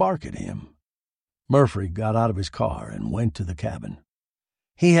head to bark at him. Murphy got out of his car and went to the cabin.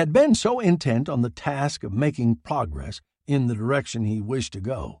 He had been so intent on the task of making progress in the direction he wished to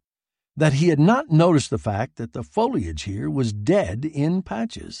go that he had not noticed the fact that the foliage here was dead in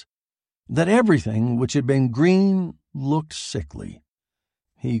patches, that everything which had been green looked sickly.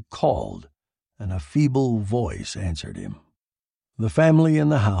 He called, and a feeble voice answered him. The family in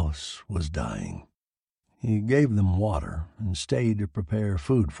the house was dying. He gave them water and stayed to prepare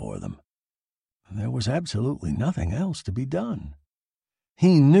food for them. There was absolutely nothing else to be done.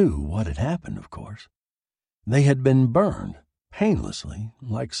 He knew what had happened, of course. They had been burned, painlessly,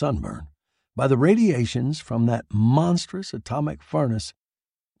 like sunburn, by the radiations from that monstrous atomic furnace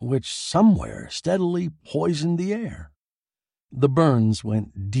which somewhere steadily poisoned the air. The burns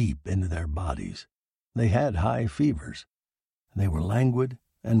went deep into their bodies. They had high fevers. They were languid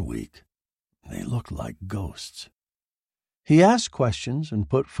and weak. They looked like ghosts. He asked questions and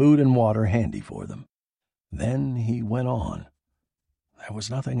put food and water handy for them. Then he went on. There was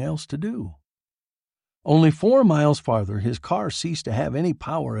nothing else to do. Only 4 miles farther, his car ceased to have any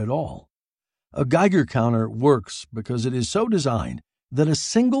power at all. A Geiger counter works because it is so designed that a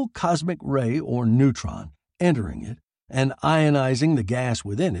single cosmic ray or neutron entering it and ionizing the gas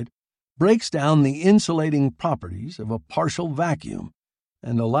within it breaks down the insulating properties of a partial vacuum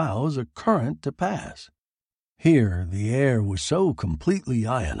and allows a current to pass. Here the air was so completely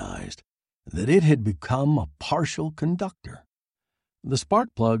ionized that it had become a partial conductor. The spark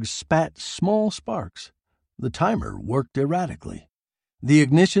plugs spat small sparks. The timer worked erratically. The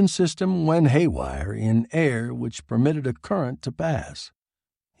ignition system went haywire in air which permitted a current to pass.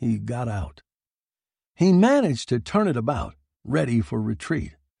 He got out. He managed to turn it about, ready for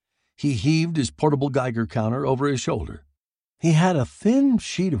retreat. He heaved his portable Geiger counter over his shoulder. He had a thin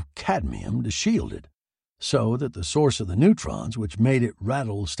sheet of cadmium to shield it, so that the source of the neutrons which made it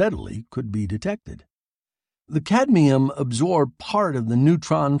rattle steadily could be detected. The cadmium absorbed part of the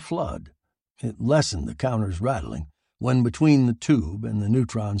neutron flood. It lessened the counter's rattling when between the tube and the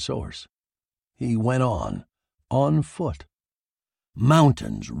neutron source. He went on foot.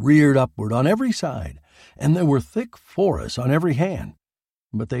 Mountains reared upward on every side, and there were thick forests on every hand,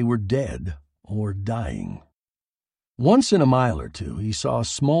 but they were dead or dying. Once in a mile or two he saw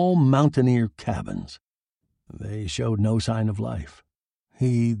small mountaineer cabins. They showed no sign of life.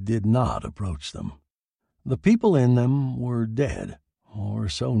 He did not approach them. The people in them were dead, or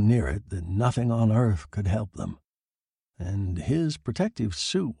so near it that nothing on earth could help them. And his protective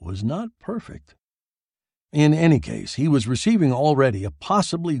suit was not perfect. In any case, he was receiving already a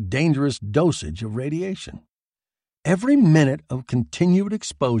possibly dangerous dosage of radiation. Every minute of continued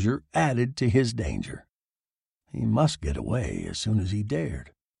exposure added to his danger. He must get away as soon as he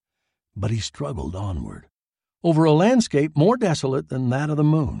dared. But he struggled onward, over a landscape more desolate than that of the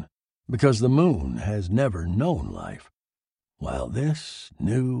moon, because the moon has never known life, while this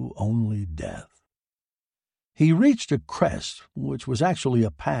knew only death. He reached a crest which was actually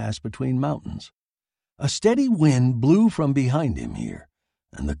a pass between mountains. A steady wind blew from behind him here,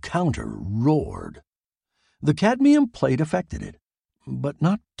 and the counter roared. The cadmium plate affected it, but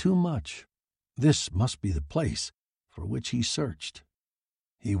not too much. This must be the place for which he searched.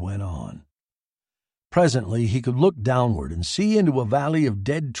 He went on. Presently he could look downward and see into a valley of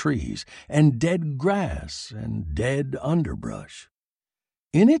dead trees and dead grass and dead underbrush.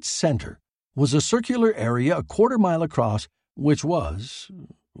 In its center was a circular area a quarter-mile across, which was,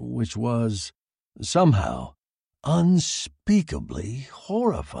 somehow, unspeakably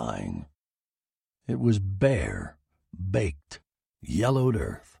horrifying. It was bare, baked, yellowed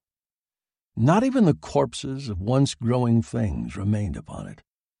earth. Not even the corpses of once growing things remained upon it.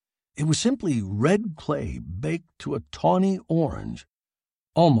 It was simply red clay baked to a tawny orange,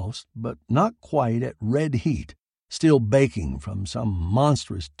 almost, but not quite, at red heat, still baking from some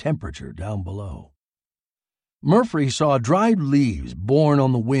monstrous temperature down below. Murphy saw dried leaves borne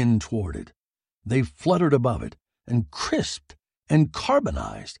on the wind toward it. They fluttered above it, and crisped, and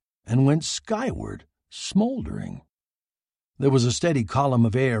carbonized, and went skyward, smoldering. There was a steady column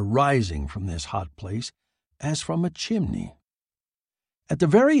of air rising from this hot place, as from a chimney. At the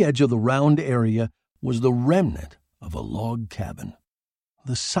very edge of the round area was the remnant of a log cabin.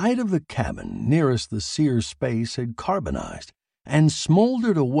 The side of the cabin nearest the sear space had carbonized and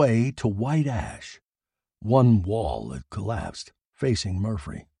smoldered away to white ash. One wall had collapsed, facing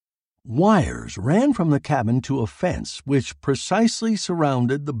Murphy. Wires ran from the cabin to a fence which precisely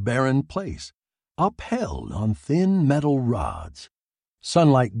surrounded the barren place, upheld on thin metal rods.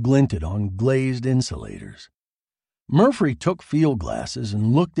 Sunlight glinted on glazed insulators. Murphy took field glasses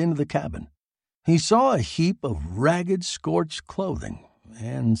and looked into the cabin. He saw a heap of ragged, scorched clothing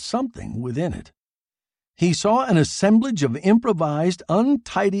and something within it. He saw an assemblage of improvised,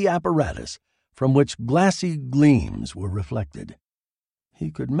 untidy apparatus from which glassy gleams were reflected.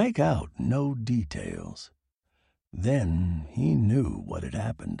 He could make out no details. Then he knew what had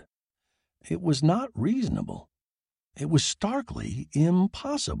happened. It was not reasonable. It was starkly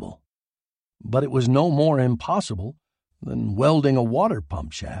impossible. But it was no more impossible than welding a water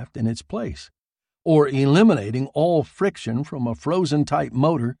pump shaft in its place, or eliminating all friction from a frozen-type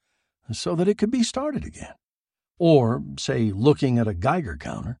motor so that it could be started again, or, say, looking at a Geiger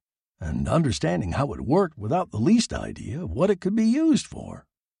counter and understanding how it worked without the least idea of what it could be used for.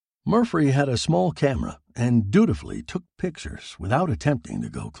 Murphy had a small camera and dutifully took pictures without attempting to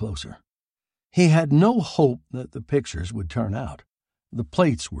go closer. He had no hope that the pictures would turn out. The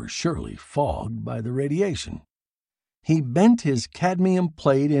plates were surely fogged by the radiation. He bent his cadmium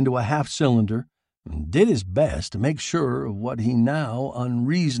plate into a half-cylinder and did his best to make sure of what he now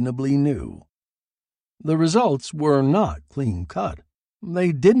unreasonably knew. The results were not clean-cut.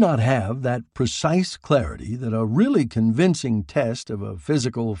 They did not have that precise clarity that a really convincing test of a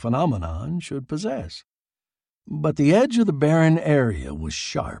physical phenomenon should possess. But the edge of the barren area was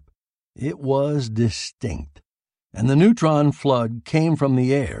sharp. It was distinct, and the neutron flood came from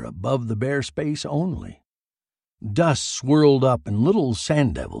the air above the bare space only. Dust swirled up in little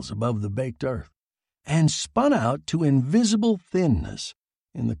sand devils above the baked earth, and spun out to invisible thinness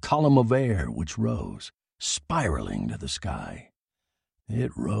in the column of air which rose, spiraling to the sky.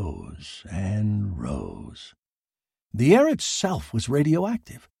 It rose and rose. The air itself was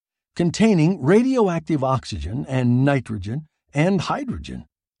radioactive, containing radioactive oxygen and nitrogen and hydrogen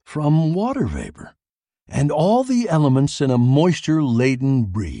from water vapor, and all the elements in a moisture-laden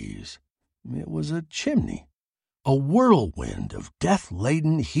breeze. It was a chimney, a whirlwind of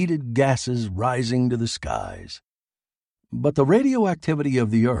death-laden heated gases rising to the skies. But the radioactivity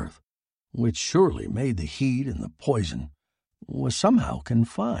of the earth, which surely made the heat and the poison, was somehow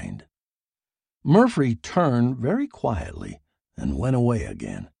confined. Murphy turned very quietly and went away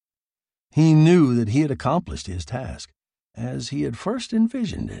again. He knew that he had accomplished his task, as he had first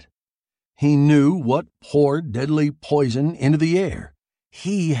envisioned it. He knew what poured deadly poison into the air.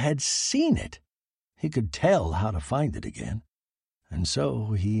 He had seen it. He could tell how to find it again, and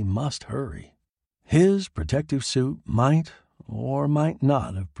so he must hurry. His protective suit might or might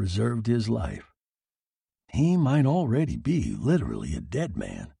not have preserved his life. He might already be literally a dead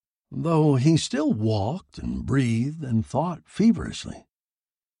man, though he still walked and breathed and thought feverishly.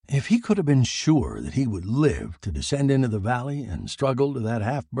 If he could have been sure that he would live to descend into the valley and struggle to that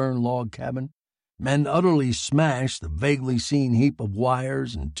half-burned log cabin, and utterly smash the vaguely seen heap of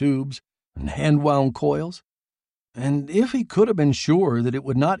wires and tubes and hand-wound coils, and if he could have been sure that it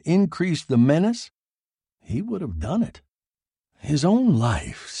would not increase the menace, he would have done it. His own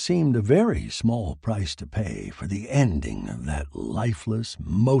life seemed a very small price to pay for the ending of that lifeless,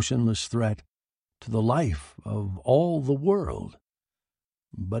 motionless threat to the life of all the world.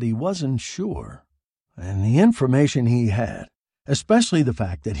 But he wasn't sure, and the information he had, especially the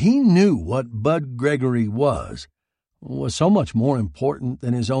fact that he knew what Bud Gregory was so much more important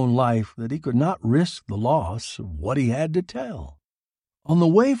than his own life that he could not risk the loss of what he had to tell. On the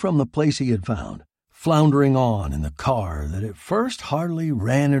way from the place he had found, floundering on in the car that at first hardly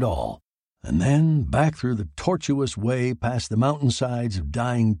ran at all, and then back through the tortuous way past the mountainsides of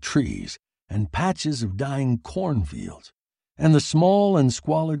dying trees and patches of dying cornfields, and the small and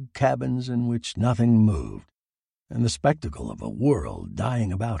squalid cabins in which nothing moved, and the spectacle of a world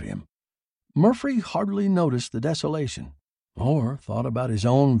dying about him. Murphy hardly noticed the desolation, or thought about his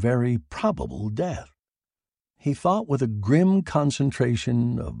own very probable death. He thought with a grim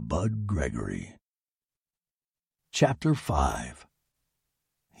concentration of Bud Gregory. Chapter 5.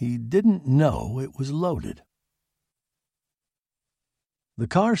 He didn't know it was loaded. The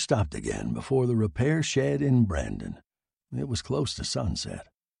car stopped again before the repair shed in Brandon. It was close to sunset.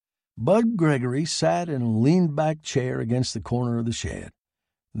 Bud Gregory sat in a leaned-back chair against the corner of the shed.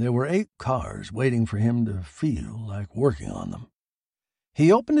 There were 8 cars waiting for him to feel like working on them.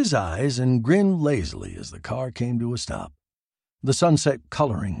 He opened his eyes and grinned lazily as the car came to a stop. The sunset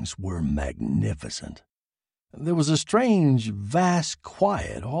colorings were magnificent. There was a strange, vast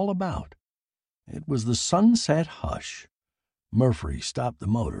quiet all about. It was the sunset hush. Murphy stopped the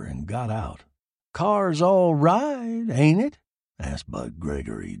motor and got out. "Car's all right, ain't it?" asked Bud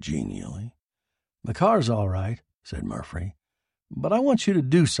Gregory genially. "The car's all right," said Murphy, "but I want you to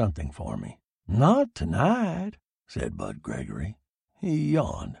do something for me." "Not tonight," said Bud Gregory. He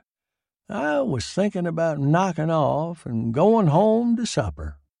yawned. "I was thinking about knocking off and going home to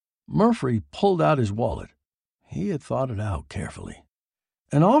supper." Murphy pulled out his wallet. He had thought it out carefully.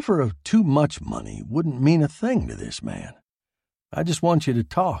 An offer of too much money wouldn't mean a thing to this man. "I just want you to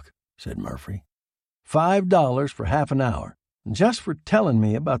talk," said Murphy. $5 for half an hour, just for telling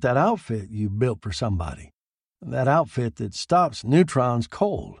me about that outfit you built for somebody. That outfit that stops neutrons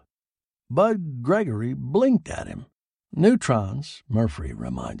cold." Bud Gregory blinked at him. "Neutrons," Murphy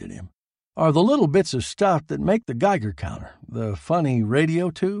reminded him, "are the little bits of stuff that make the Geiger counter, the funny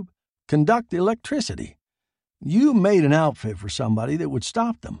radio tube, conduct electricity. You made an outfit for somebody that would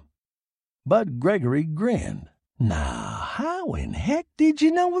stop them." Bud Gregory grinned. "Now, how in heck did you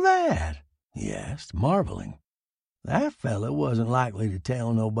know that?" he asked, marveling. "That fella wasn't likely to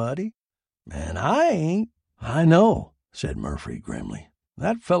tell nobody, and I ain't." "I know," said Murphy grimly.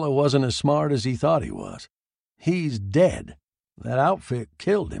 "That fella wasn't as smart as he thought he was. He's dead. That outfit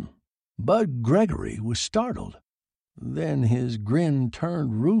killed him." Bud Gregory was startled. Then his grin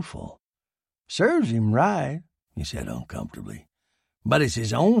turned rueful. "Serves him right," he said uncomfortably. "But it's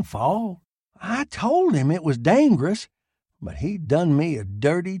his own fault. I told him it was dangerous, but he done me a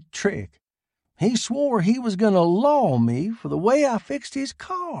dirty trick. He swore he was going to law me for the way I fixed his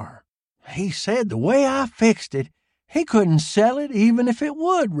car. He said the way I fixed it, he couldn't sell it even if it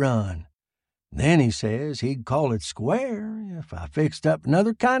would run. Then he says he'd call it square if I fixed up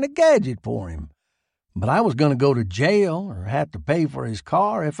another kind of gadget for him. But I was going to go to jail or have to pay for his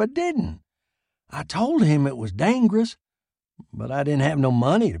car if I didn't. I told him it was dangerous, but I didn't have no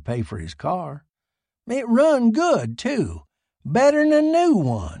money to pay for his car. It run good, too, better'n a new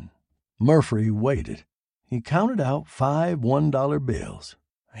one." Murphy waited. He counted out 5 $1 bills.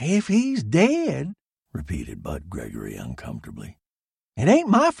 "If he's dead," repeated Bud Gregory uncomfortably, "it ain't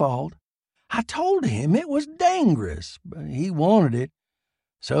my fault. I told him it was dangerous, but he wanted it.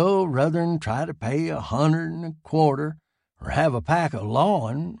 So ruther'n try to pay $125 or have a pack of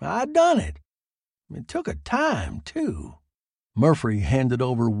lawin', I done it. It took a time, too." Murphy handed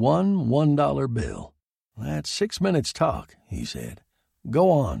over 1 $1 bill. "That's 6 minutes' talk," he said. "Go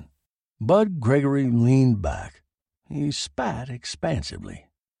on." Bud Gregory leaned back. He spat expansively.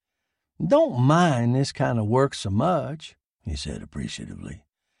 "Don't mind this kind of work so much," he said appreciatively.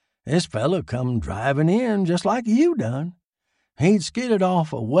 "This fellow come driving in just like you done. He'd skidded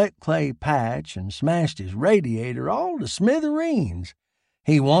off a wet clay patch and smashed his radiator all to smithereens.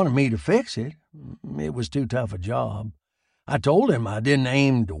 He wanted me to fix it. It was too tough a job. I told him I didn't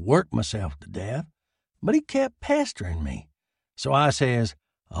aim to work myself to death, but he kept pestering me. So I says,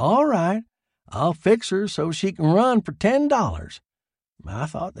 'All right, I'll fix her so she can run for $10. I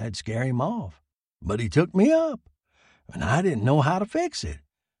thought that'd scare him off, but he took me up, and I didn't know how to fix it.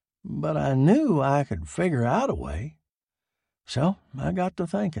 But I knew I could figure out a way. So I got to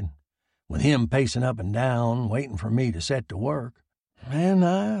thinking, with him pacing up and down, waiting for me to set to work. And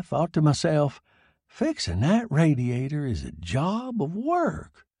I thought to myself, fixing that radiator is a job of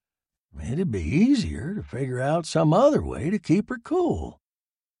work. It'd be easier to figure out some other way to keep her cool.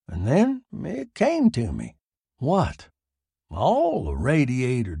 And then it came to me." "What?" "All the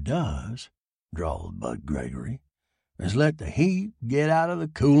radiator does," drawled Bud Gregory, "is let the heat get out of the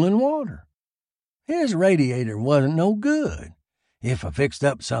cooling water. His radiator wasn't no good. If I fixed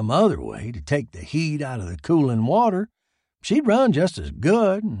up some other way to take the heat out of the cooling water, She'd run just as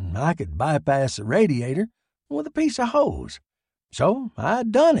good, and I could bypass the radiator with a piece of hose. So I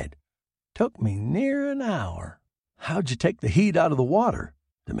done it. Took me near an hour." "How'd you take the heat out of the water?"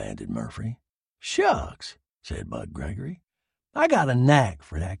 demanded Murphy. "Shucks," said Bud Gregory. "I got a knack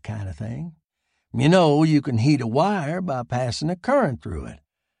for that kind of thing. You know, you can heat a wire by passing a current through it.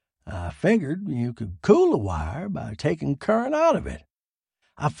 I figured you could cool a wire by taking current out of it.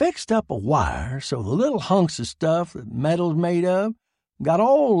 I fixed up a wire so the little hunks of stuff that metal's made of got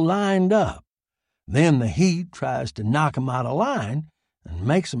all lined up. Then the heat tries to knock 'em out of line and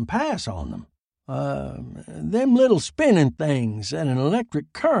makes 'em pass on them. Them little spinning things that an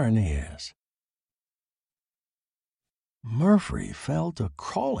electric current is." Murphy felt a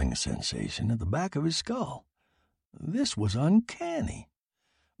crawling sensation at the back of his skull. This was uncanny.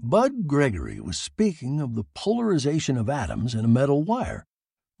 Bud Gregory was speaking of the polarization of atoms in a metal wire,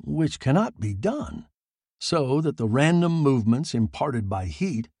 which cannot be done, so that the random movements imparted by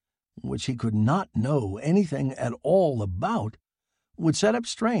heat, which he could not know anything at all about, would set up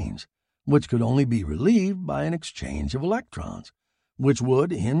strains, which could only be relieved by an exchange of electrons, which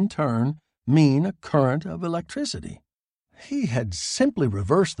would, in turn, mean a current of electricity. He had simply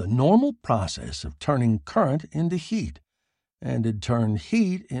reversed the normal process of turning current into heat, and had turned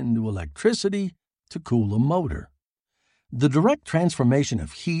heat into electricity to cool a motor. The direct transformation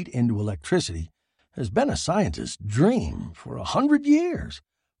of heat into electricity has been a scientist's dream for 100 years,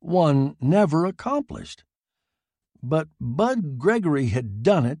 one never accomplished. But Bud Gregory had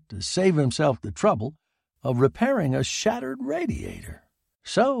done it to save himself the trouble of repairing a shattered radiator.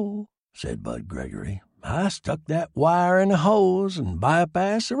 "So," said Bud Gregory, "I stuck that wire in a hose and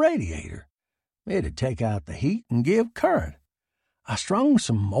bypassed the radiator. It'd take out the heat and give current. I strung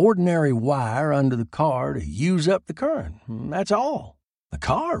some ordinary wire under the car to use up the current. That's all. The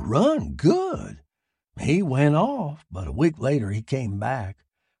car run good. He went off, but a week later he came back,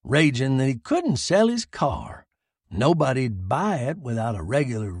 raging that he couldn't sell his car. Nobody'd buy it without a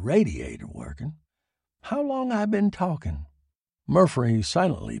regular radiator working. How long I been talking?" Murphy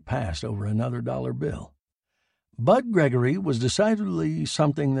silently passed over another dollar bill. Bud Gregory was decidedly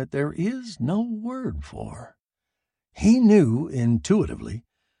something that there is no word for. He knew intuitively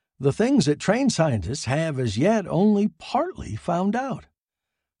the things that trained scientists have as yet only partly found out.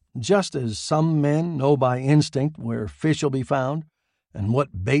 Just as some men know by instinct where fish will be found and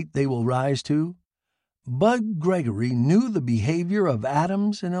what bait they will rise to, Bud Gregory knew the behavior of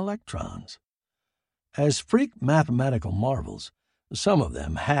atoms and electrons. As freak mathematical marvels, some of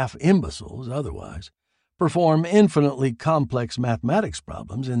them half imbeciles otherwise, perform infinitely complex mathematics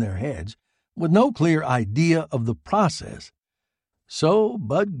problems in their heads with no clear idea of the process. So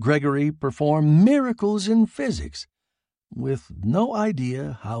Bud Gregory performed miracles in physics with no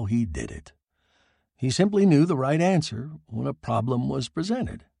idea how he did it. He simply knew the right answer when a problem was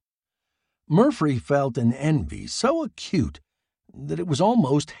presented. Murphy felt an envy so acute that it was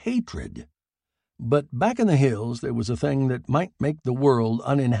almost hatred. But back in the hills there was a thing that might make the world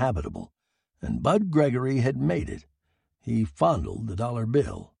uninhabitable, and Bud Gregory had made it. He fondled the dollar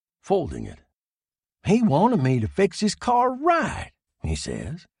bill, folding it. "He wanted me to fix his car right," he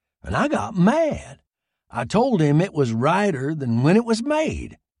says, "and I got mad. I told him it was righter than when it was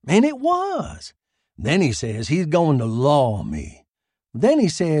made, and it was. Then he says he's going to law me. Then he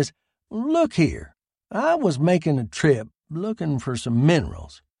says, 'Look here, I was making a trip looking for some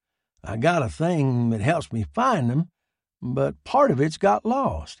minerals. I got a thing that helps me find them, but part of it's got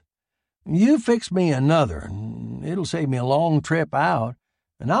lost. You fix me another, and it'll save me a long trip out,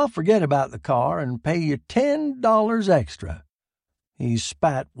 and I'll forget about the car and pay you $10 extra.'" He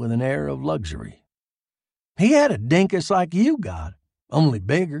spat with an air of luxury. He had a dinkus like you got, only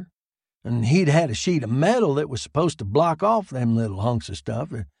bigger, and he'd had a sheet of metal that was supposed to block off them little hunks of stuff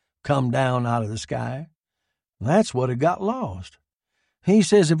that come down out of the sky. That's what had got lost. He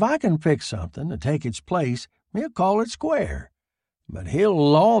says if I can fix something to take its place, he'll call it square, but he'll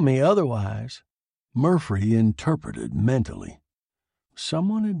law me otherwise." Murphy interpreted mentally.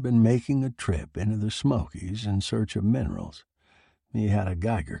 Someone had been making a trip into the Smokies in search of minerals. He had a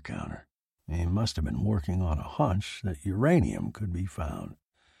Geiger counter. He must have been working on a hunch that uranium could be found.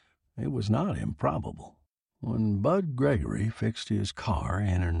 It was not improbable. When Bud Gregory fixed his car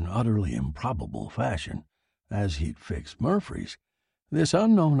in an utterly improbable fashion, as he'd fixed Murphy's, this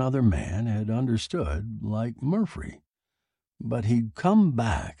unknown other man had understood like Murphy. But he'd come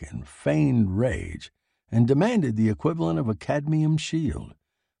back in feigned rage and demanded the equivalent of a cadmium shield,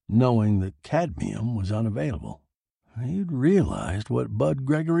 knowing that cadmium was unavailable. He'd realized what Bud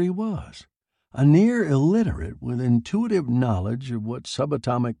Gregory was, a near illiterate with intuitive knowledge of what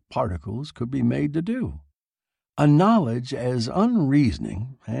subatomic particles could be made to do. a knowledge as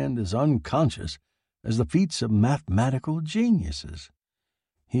unreasoning and as unconscious as the feats of mathematical geniuses.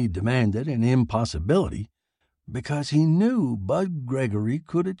 He demanded an impossibility because he knew Bud Gregory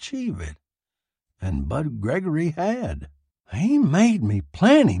could achieve it. And Bud Gregory had. "He made me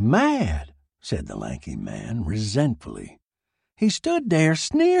plenty mad," said the lanky man resentfully. "He stood there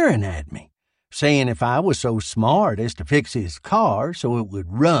sneering at me, saying if I was so smart as to fix his car so it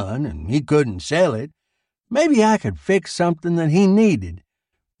would run and he couldn't sell it, maybe I could fix something that he needed.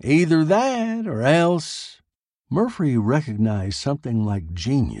 Either that or else." Murphy recognized something like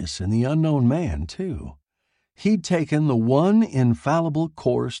genius in the unknown man, too. He'd taken the one infallible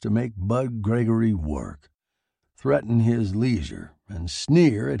course to make Bud Gregory work, threaten his leisure, and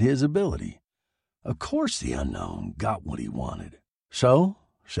sneer at his ability. Of course the unknown got what he wanted. "So,"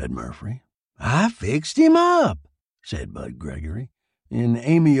 said Murphy. "I fixed him up," said Bud Gregory, in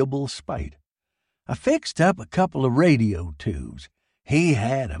amiable spite. "I fixed up a couple of radio tubes. He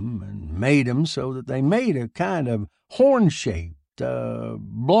had 'em and made 'em so that they made a kind of horn-shaped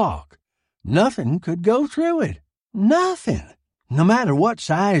block. Nothing could go through it. Nothing. No matter what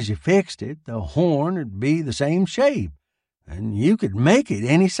size you fixed it, the horn would be the same shape, and you could make it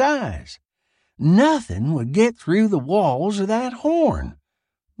any size. Nothing would get through the walls of that horn.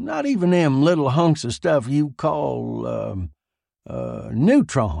 Not even them little hunks of stuff you call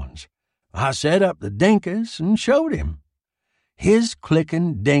neutrons. I set up the dinkus and showed him. His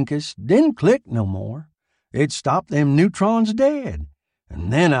clicking dinkus didn't click no more. It stopped them neutrons dead.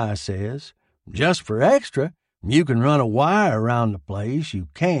 And then I says, just for extra, you can run a wire around the place you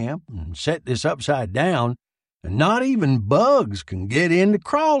camp and set this upside down, and not even bugs can get in to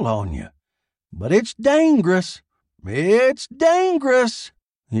crawl on you. But it's dangerous. It's dangerous."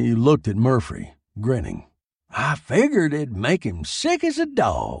 He looked at Murphy, grinning. "I figured it'd make him sick as a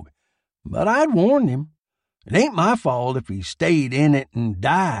dog, but I'd warned him. It ain't my fault if he stayed in it and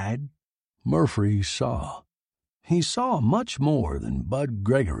died." Murphy saw. He saw much more than Bud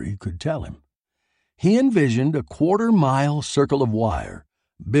Gregory could tell him. He envisioned a quarter-mile circle of wire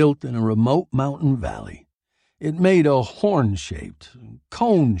built in a remote mountain valley. It made a horn-shaped,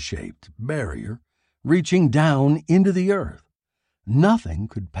 cone-shaped barrier reaching down into the earth. Nothing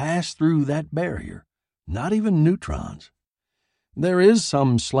could pass through that barrier, not even neutrons. There is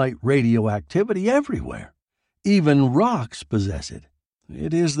some slight radioactivity everywhere. Even rocks possess it.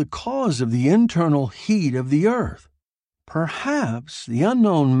 It is the cause of the internal heat of the earth. Perhaps the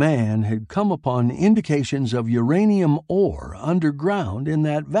unknown man had come upon indications of uranium ore underground in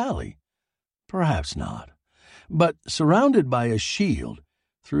that valley. Perhaps not. But surrounded by a shield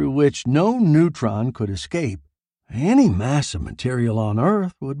through which no neutron could escape, any mass of material on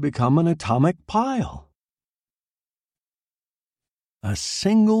Earth would become an atomic pile. A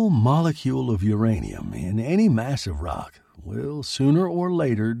single molecule of uranium in any mass of rock will sooner or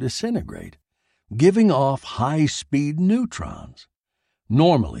later disintegrate, giving off high-speed neutrons.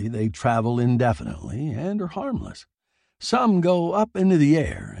 Normally, they travel indefinitely and are harmless. Some go up into the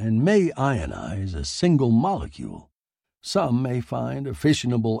air and may ionize a single molecule. Some may find a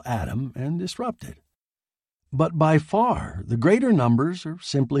fissionable atom and disrupt it. But by far, the greater numbers are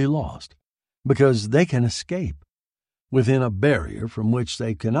simply lost, because they can escape. Within a barrier from which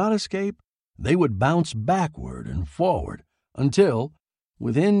they cannot escape, they would bounce backward and forward until,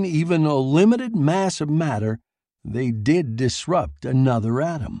 within even a limited mass of matter, they did disrupt another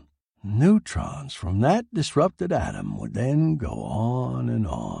atom. Neutrons from that disrupted atom would then go on and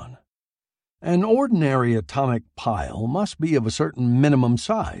on. An ordinary atomic pile must be of a certain minimum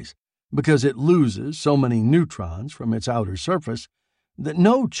size, because it loses so many neutrons from its outer surface that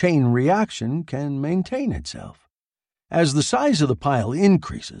no chain reaction can maintain itself. As the size of the pile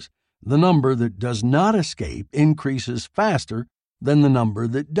increases, the number that does not escape increases faster than the number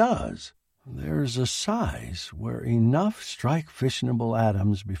that does. There's a size where enough strike fissionable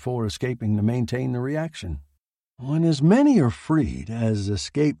atoms before escaping to maintain the reaction. When as many are freed as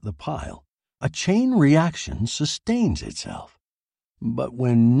escape the pile, a chain reaction sustains itself. But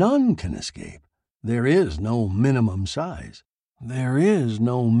when none can escape, there is no minimum size. There is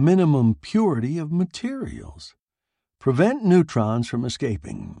no minimum purity of materials. Prevent neutrons from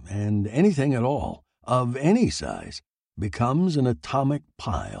escaping, and anything at all, of any size, becomes an atomic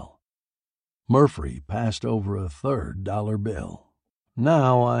pile. Murphy passed over a third dollar bill.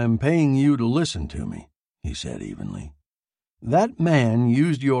 "Now I'm paying you to listen to me," he said evenly. "That man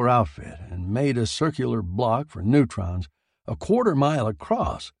used your outfit and made a circular block for neutrons a quarter-mile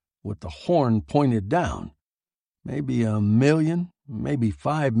across with the horn pointed down. Maybe 1 million, maybe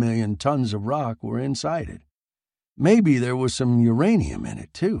 5 million tons of rock were inside it. Maybe there was some uranium in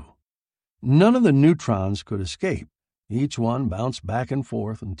it, too. None of the neutrons could escape. Each one bounced back and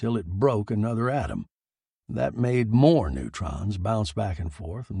forth until it broke another atom. That made more neutrons bounce back and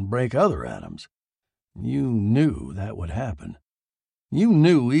forth and break other atoms. You knew that would happen. You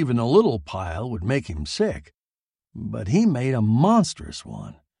knew even a little pile would make him sick. But he made a monstrous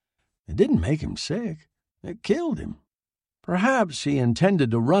one. It didn't make him sick. It killed him. Perhaps he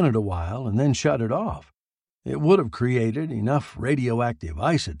intended to run it a while and then shut it off. It would have created enough radioactive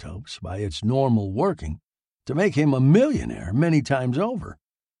isotopes by its normal working to make him a millionaire many times over.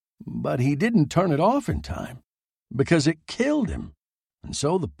 But he didn't turn it off in time, because it killed him, and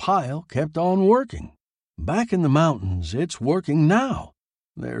so the pile kept on working. Back in the mountains, it's working now.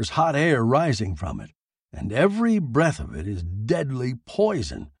 There's hot air rising from it, and every breath of it is deadly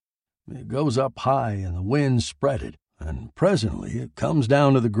poison. It goes up high and the winds spread it, and presently it comes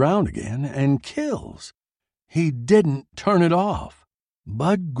down to the ground again and kills. He didn't turn it off.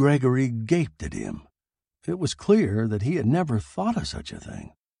 Bud Gregory gaped at him. It was clear that he had never thought of such a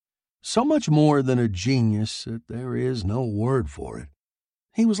thing. So much more than a genius that there is no word for it.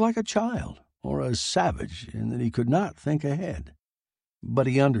 He was like a child or a savage in that he could not think ahead. But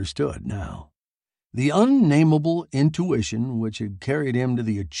he understood now. The unnameable intuition which had carried him to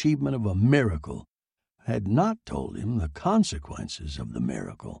the achievement of a miracle had not told him the consequences of the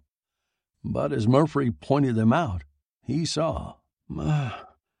miracle. But as Murphy pointed them out, he saw. My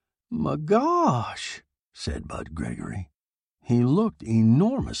gosh, said Bud Gregory. He looked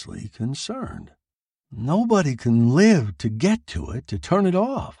enormously concerned. Nobody can live to get to it to turn it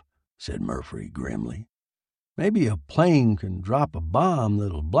off, said Murphy grimly. Maybe a plane can drop a bomb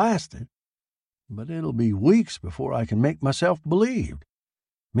that'll blast it, but it'll be weeks before I can make myself believed.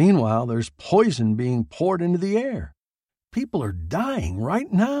 Meanwhile, there's poison being poured into the air. People are dying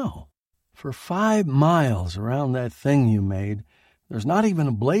right now. For 5 miles around that thing you made, there's not even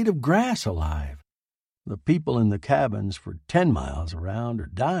a blade of grass alive. The people in the cabins for 10 miles around are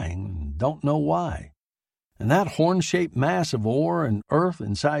dying and don't know why. And that horn-shaped mass of ore and earth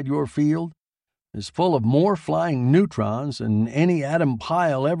inside your field is full of more flying neutrons than any atom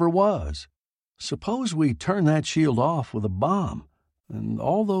pile ever was. Suppose we turn that shield off with a bomb, and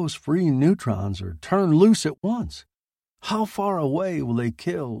all those free neutrons are turned loose at once. How far away will they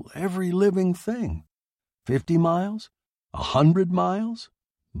kill every living thing? 50 miles? 100 miles?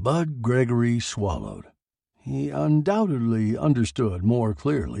 Bud Gregory swallowed. He undoubtedly understood more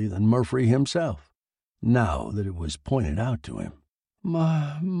clearly than Murphy himself, now that it was pointed out to him.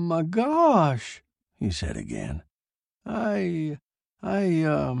 My gosh, he said again. I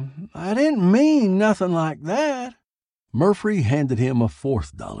didn't mean nothing like that. Murphy handed him a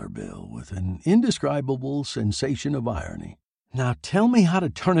 $4 bill with an indescribable sensation of irony. Now tell me how to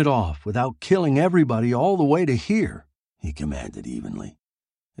turn it off without killing everybody all the way to here, he commanded evenly.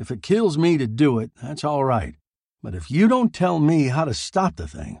 If it kills me to do it, that's all right. But if you don't tell me how to stop the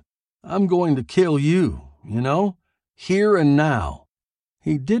thing, I'm going to kill you, here and now.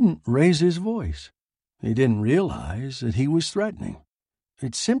 He didn't raise his voice. He didn't realize that he was threatening.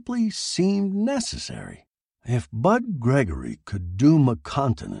 It simply seemed necessary. If Bud Gregory could doom a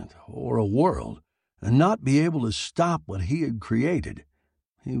continent or a world and not be able to stop what he had created,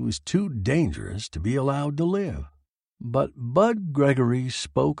 he was too dangerous to be allowed to live. But Bud Gregory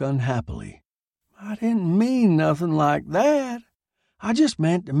spoke unhappily. I didn't mean nothing like that. I just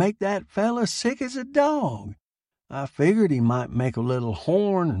meant to make that fella sick as a dog. I figured he might make a little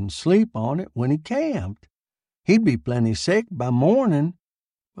horn and sleep on it when he camped. He'd be plenty sick by morning.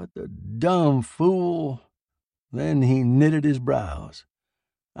 But the dumb fool... Then he knitted his brows.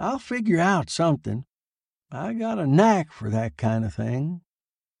 I'll figure out something. I got a knack for that kind of thing.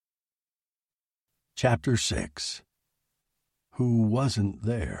 Chapter 6. Who Wasn't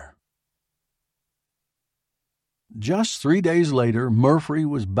There? Just 3 days later, Murphy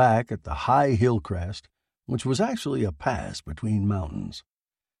was back at the high hill crest, which was actually a pass between mountains.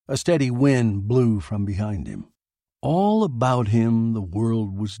 A steady wind blew from behind him. All about him the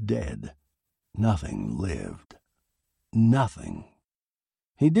world was dead. Nothing lived. Nothing.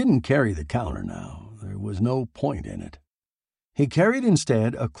 He didn't carry the counter now. There was no point in it. He carried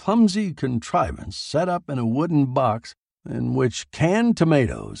instead a clumsy contrivance set up in a wooden box in which canned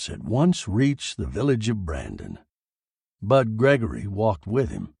tomatoes had once reached the village of Brandon. Bud Gregory walked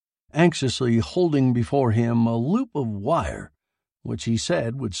with him, anxiously holding before him a loop of wire which he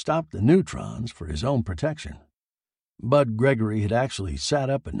said would stop the neutrons for his own protection. Bud Gregory had actually sat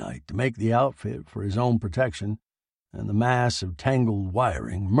up at night to make the outfit for his own protection and the mass of tangled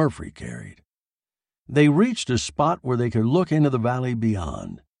wiring Murphy carried. They reached a spot where they could look into the valley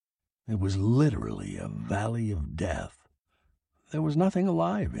beyond. It was literally a valley of death. There was nothing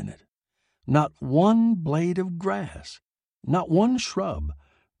alive in it. Not one blade of grass, not one shrub,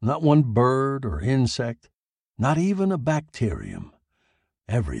 not one bird or insect, not even a bacterium.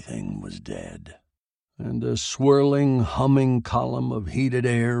 Everything was dead. And a swirling, humming column of heated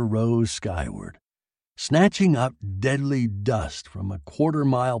air rose skyward, snatching up deadly dust from a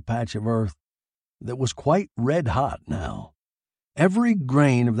quarter-mile patch of earth that was quite red-hot now. Every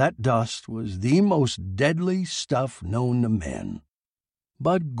grain of that dust was the most deadly stuff known to men.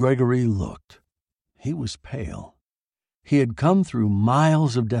 Bud Gregory looked. He was pale. He had come through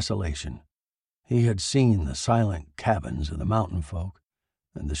miles of desolation. He had seen the silent cabins of the mountain folk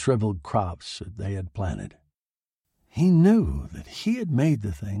and the shriveled crops that they had planted. He knew that he had made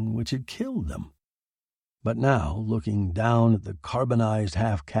the thing which had killed them. But now, looking down at the carbonized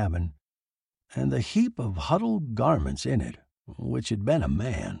half-cabin and the heap of huddled garments in it, which had been a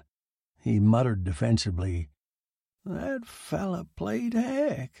man, he muttered defensively, "That fella played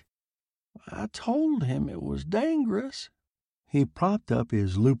heck. I told him it was dangerous." He propped up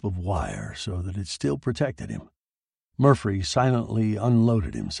his loop of wire so that it still protected him. Murphy silently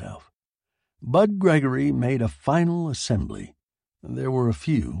unloaded himself. Bud Gregory made a final assembly. There were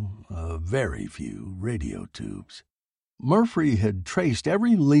very few, radio tubes. Murphy had traced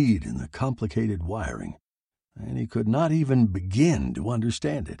every lead in the complicated wiring, and he could not even begin to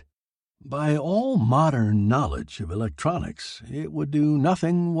understand it. By all modern knowledge of electronics, it would do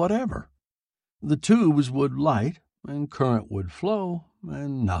nothing whatever. The tubes would light, and current would flow,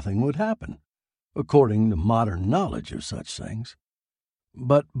 and nothing would happen, according to modern knowledge of such things.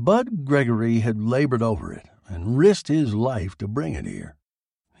 But Bud Gregory had labored over it and risked his life to bring it here.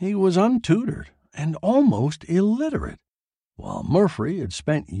 He was untutored and almost illiterate, while Murphy had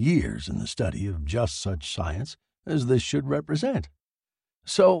spent years in the study of just such science as this should represent.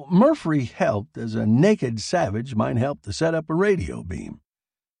 So Murphy helped as a naked savage might help to set up a radio beam,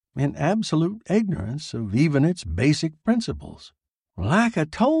 in absolute ignorance of even its basic principles. "Like I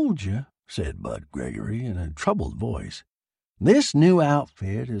told you," said Bud Gregory in a troubled voice, "this new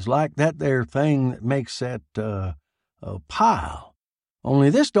outfit is like that there thing that makes that, pile. Only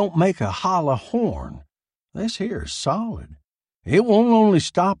this don't make a hollow horn. This here's solid. It won't only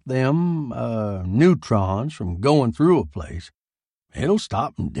stop them, neutrons from going through a place. It'll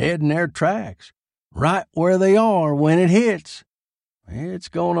stop them dead in their tracks, right where they are when it hits. It's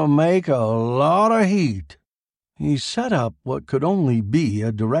gonna make a lot of heat." He set up what could only be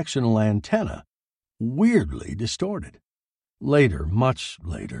a directional antenna, weirdly distorted. Later, much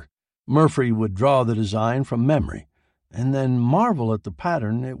later, Murphy would draw the design from memory and then marvel at the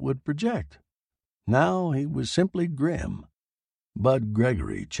pattern it would project. Now he was simply grim. Bud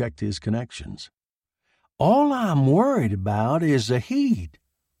Gregory checked his connections. "All I'm worried about is the heat,"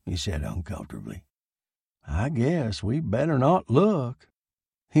 he said uncomfortably. "I guess we better not look."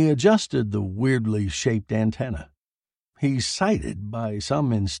 He adjusted the weirdly shaped antenna. He sighted by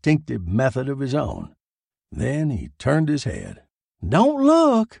some instinctive method of his own. Then he turned his head. "Don't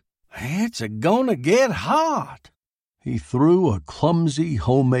look. It's a-gonna get hot." He threw a clumsy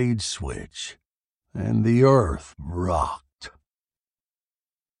homemade switch, and the earth rocked.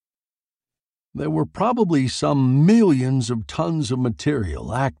 There were probably some millions of tons of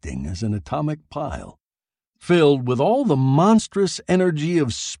material acting as an atomic pile, filled with all the monstrous energy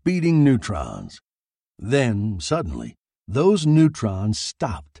of speeding neutrons. Then, suddenly, those neutrons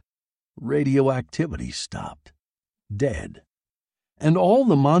stopped. Radioactivity stopped. Dead. And all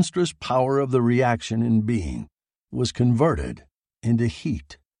the monstrous power of the reaction in being was converted into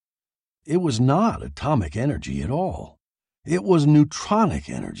heat. It was not atomic energy at all. It was neutronic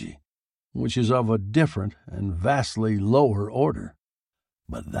energy, which is of a different and vastly lower order.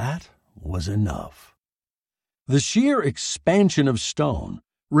 But that was enough. The sheer expansion of stone,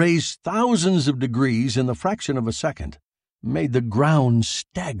 raised thousands of degrees in the fraction of a second, made the ground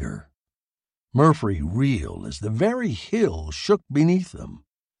stagger. Murphy reeled as the very hills shook beneath them.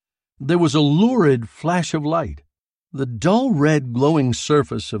 There was a lurid flash of light. The dull red glowing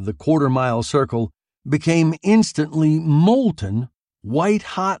surface of the quarter-mile circle became instantly molten,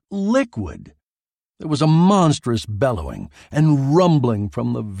 white-hot liquid. There was a monstrous bellowing and rumbling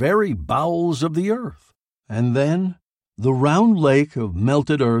from the very bowels of the earth. And then the round lake of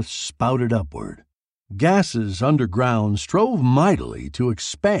melted earth spouted upward. Gases underground strove mightily to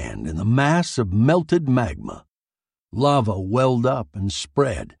expand in the mass of melted magma. Lava welled up and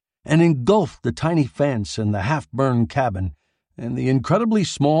spread and engulfed the tiny fence and the half-burned cabin and the incredibly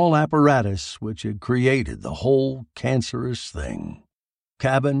small apparatus which had created the whole cancerous thing.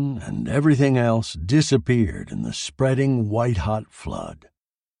 Cabin and everything else disappeared in the spreading white-hot flood.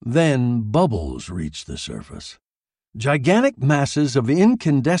 Then bubbles reached the surface. Gigantic masses of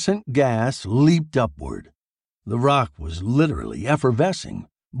incandescent gas leaped upward. The rock was literally effervescing,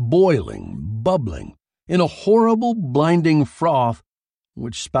 boiling, bubbling, in a horrible, blinding froth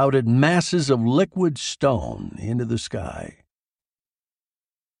which spouted masses of liquid stone into the sky.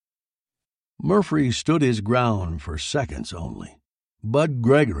 Murphy stood his ground for seconds only. Bud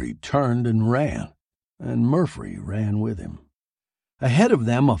Gregory turned and ran, and Murphy ran with him. Ahead of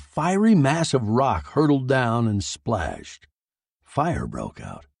them, a fiery mass of rock hurtled down and splashed. Fire broke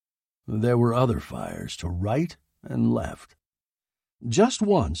out. There were other fires to right and left. Just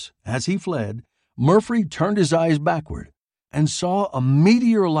once, as he fled, Murphy turned his eyes backward and saw a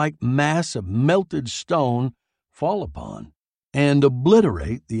meteor-like mass of melted stone fall upon and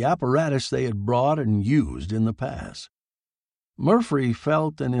obliterate the apparatus they had brought and used in the pass. Murphy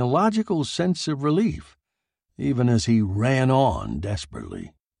felt an illogical sense of relief, even as he ran on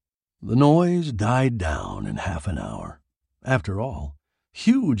desperately. The noise died down in half an hour. After all,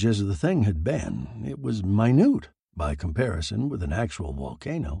 huge as the thing had been, it was minute by comparison with an actual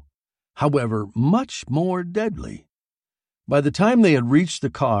volcano, however much more deadly. By the time they had reached the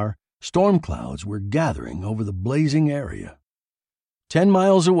car, storm clouds were gathering over the blazing area. 10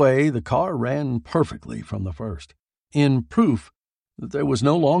 miles away, the car ran perfectly from the first, in proof that there was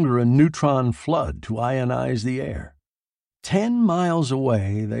no longer a neutron flood to ionize the air. 10 miles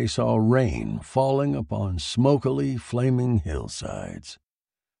away, they saw rain falling upon smokily flaming hillsides.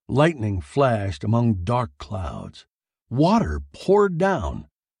 Lightning flashed among dark clouds. Water poured down.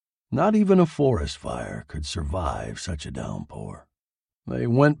 Not even a forest fire could survive such a downpour. They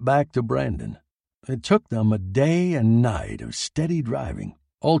went back to Brandon. It took them a day and night of steady driving,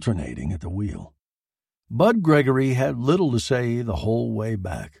 alternating at the wheel. Bud Gregory had little to say the whole way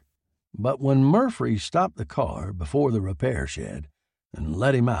back. But when Murphy stopped the car before the repair shed and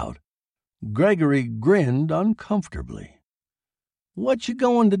let him out, Gregory grinned uncomfortably. "What you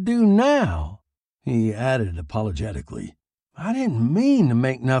going to do now?" he added apologetically. "I didn't mean to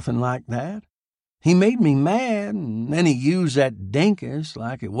make nothing like that. He made me mad, and then he used that dinkus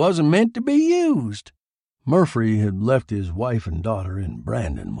like it wasn't meant to be used." Murphy had left his wife and daughter in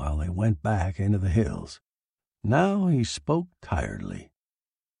Brandon while they went back into the hills. Now he spoke tiredly.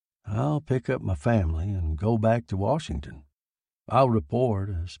 "I'll pick up my family and go back to Washington. I'll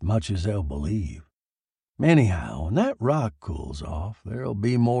report as much as they'll believe. Anyhow, when that rock cools off, there'll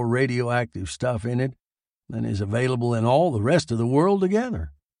be more radioactive stuff in it than is available in all the rest of the world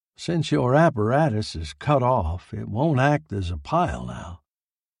together. Since your apparatus is cut off, it won't act as a pile now.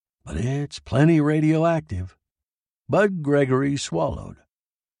 But it's plenty radioactive." Bud Gregory swallowed.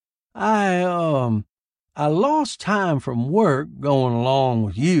 I lost time from work going along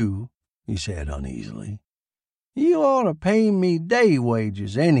with you," he said uneasily. "You ought to pay me day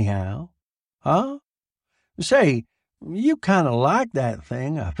wages anyhow. Huh? Say, you kind of like that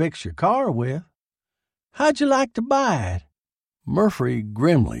thing I fixed your car with. How'd you like to buy it?" Murphy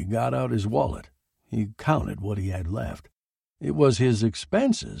grimly got out his wallet. He counted what he had left. It was his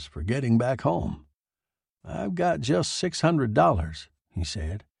expenses for getting back home. "I've got just $600, he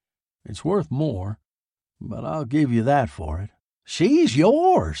said. "It's worth more, but I'll give you that for it." "She's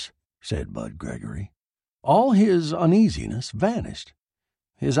yours," said Bud Gregory. All his uneasiness vanished.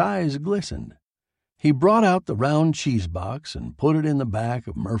 His eyes glistened. He brought out the round cheese box and put it in the back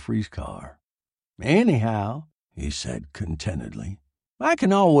of Murphy's car. "Anyhow," he said contentedly, "I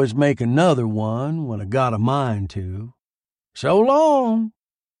can always make another one when I got a mind to. So long."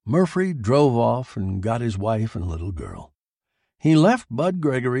 Murphy drove off and got his wife and little girl. He left Bud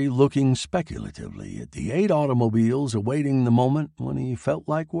Gregory looking speculatively at the 8 automobiles awaiting the moment when he felt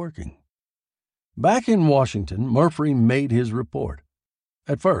like working. Back in Washington, Murphy made his report.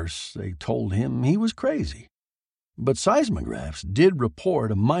 At first, they told him he was crazy. But seismographs did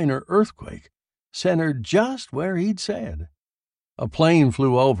report a minor earthquake, centered just where he'd said. A plane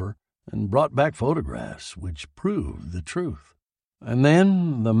flew over and brought back photographs which proved the truth. And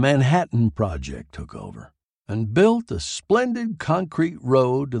then the Manhattan Project took over and built a splendid concrete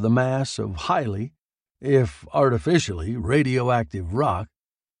road to the mass of highly, if artificially, radioactive rock,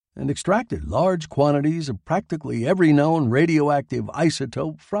 and extracted large quantities of practically every known radioactive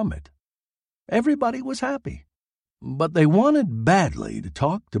isotope from it. Everybody was happy, but they wanted badly to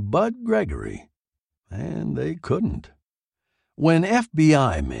talk to Bud Gregory, and they couldn't. When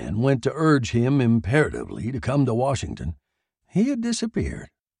FBI men went to urge him imperatively to come to Washington, he had disappeared.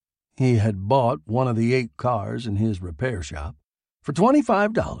 He had bought one of the 8 cars in his repair shop for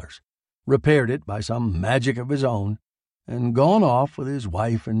 $25, repaired it by some magic of his own, and gone off with his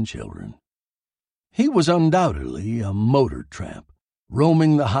wife and children. He was undoubtedly a motor tramp,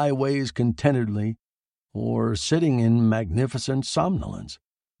 roaming the highways contentedly, or sitting in magnificent somnolence,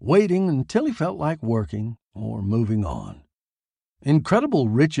 waiting until he felt like working or moving on. Incredible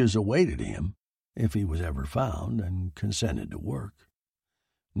riches awaited him if he was ever found and consented to work.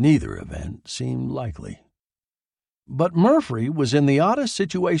 Neither event seemed likely. But Murphy was in the oddest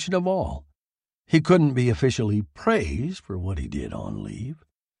situation of all. He couldn't be officially praised for what he did on leave,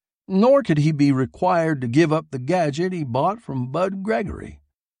 nor could he be required to give up the gadget he bought from Bud Gregory.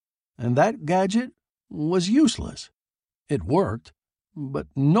 And that gadget was useless. It worked, but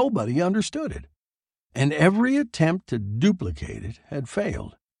nobody understood it, and every attempt to duplicate it had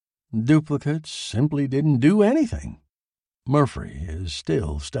failed. Duplicates simply didn't do anything. Murphy is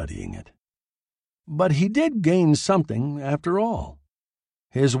still studying it. But he did gain something after all.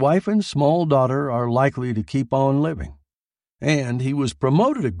 His wife and small daughter are likely to keep on living, and he was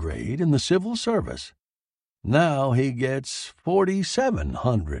promoted a grade in the civil service. Now he gets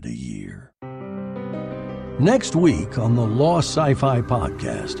 $4,700 a year. Next week on the Lost Sci-Fi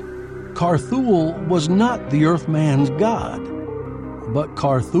Podcast, Carthul was not the Earthman's god, but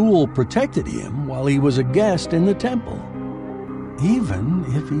Carthul protected him while he was a guest in the temple, even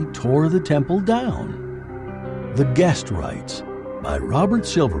if he tore the temple down. The Guest Rights by Robert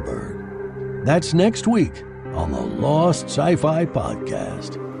Silverberg. That's next week on the Lost Sci-Fi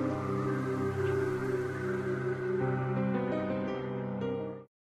Podcast.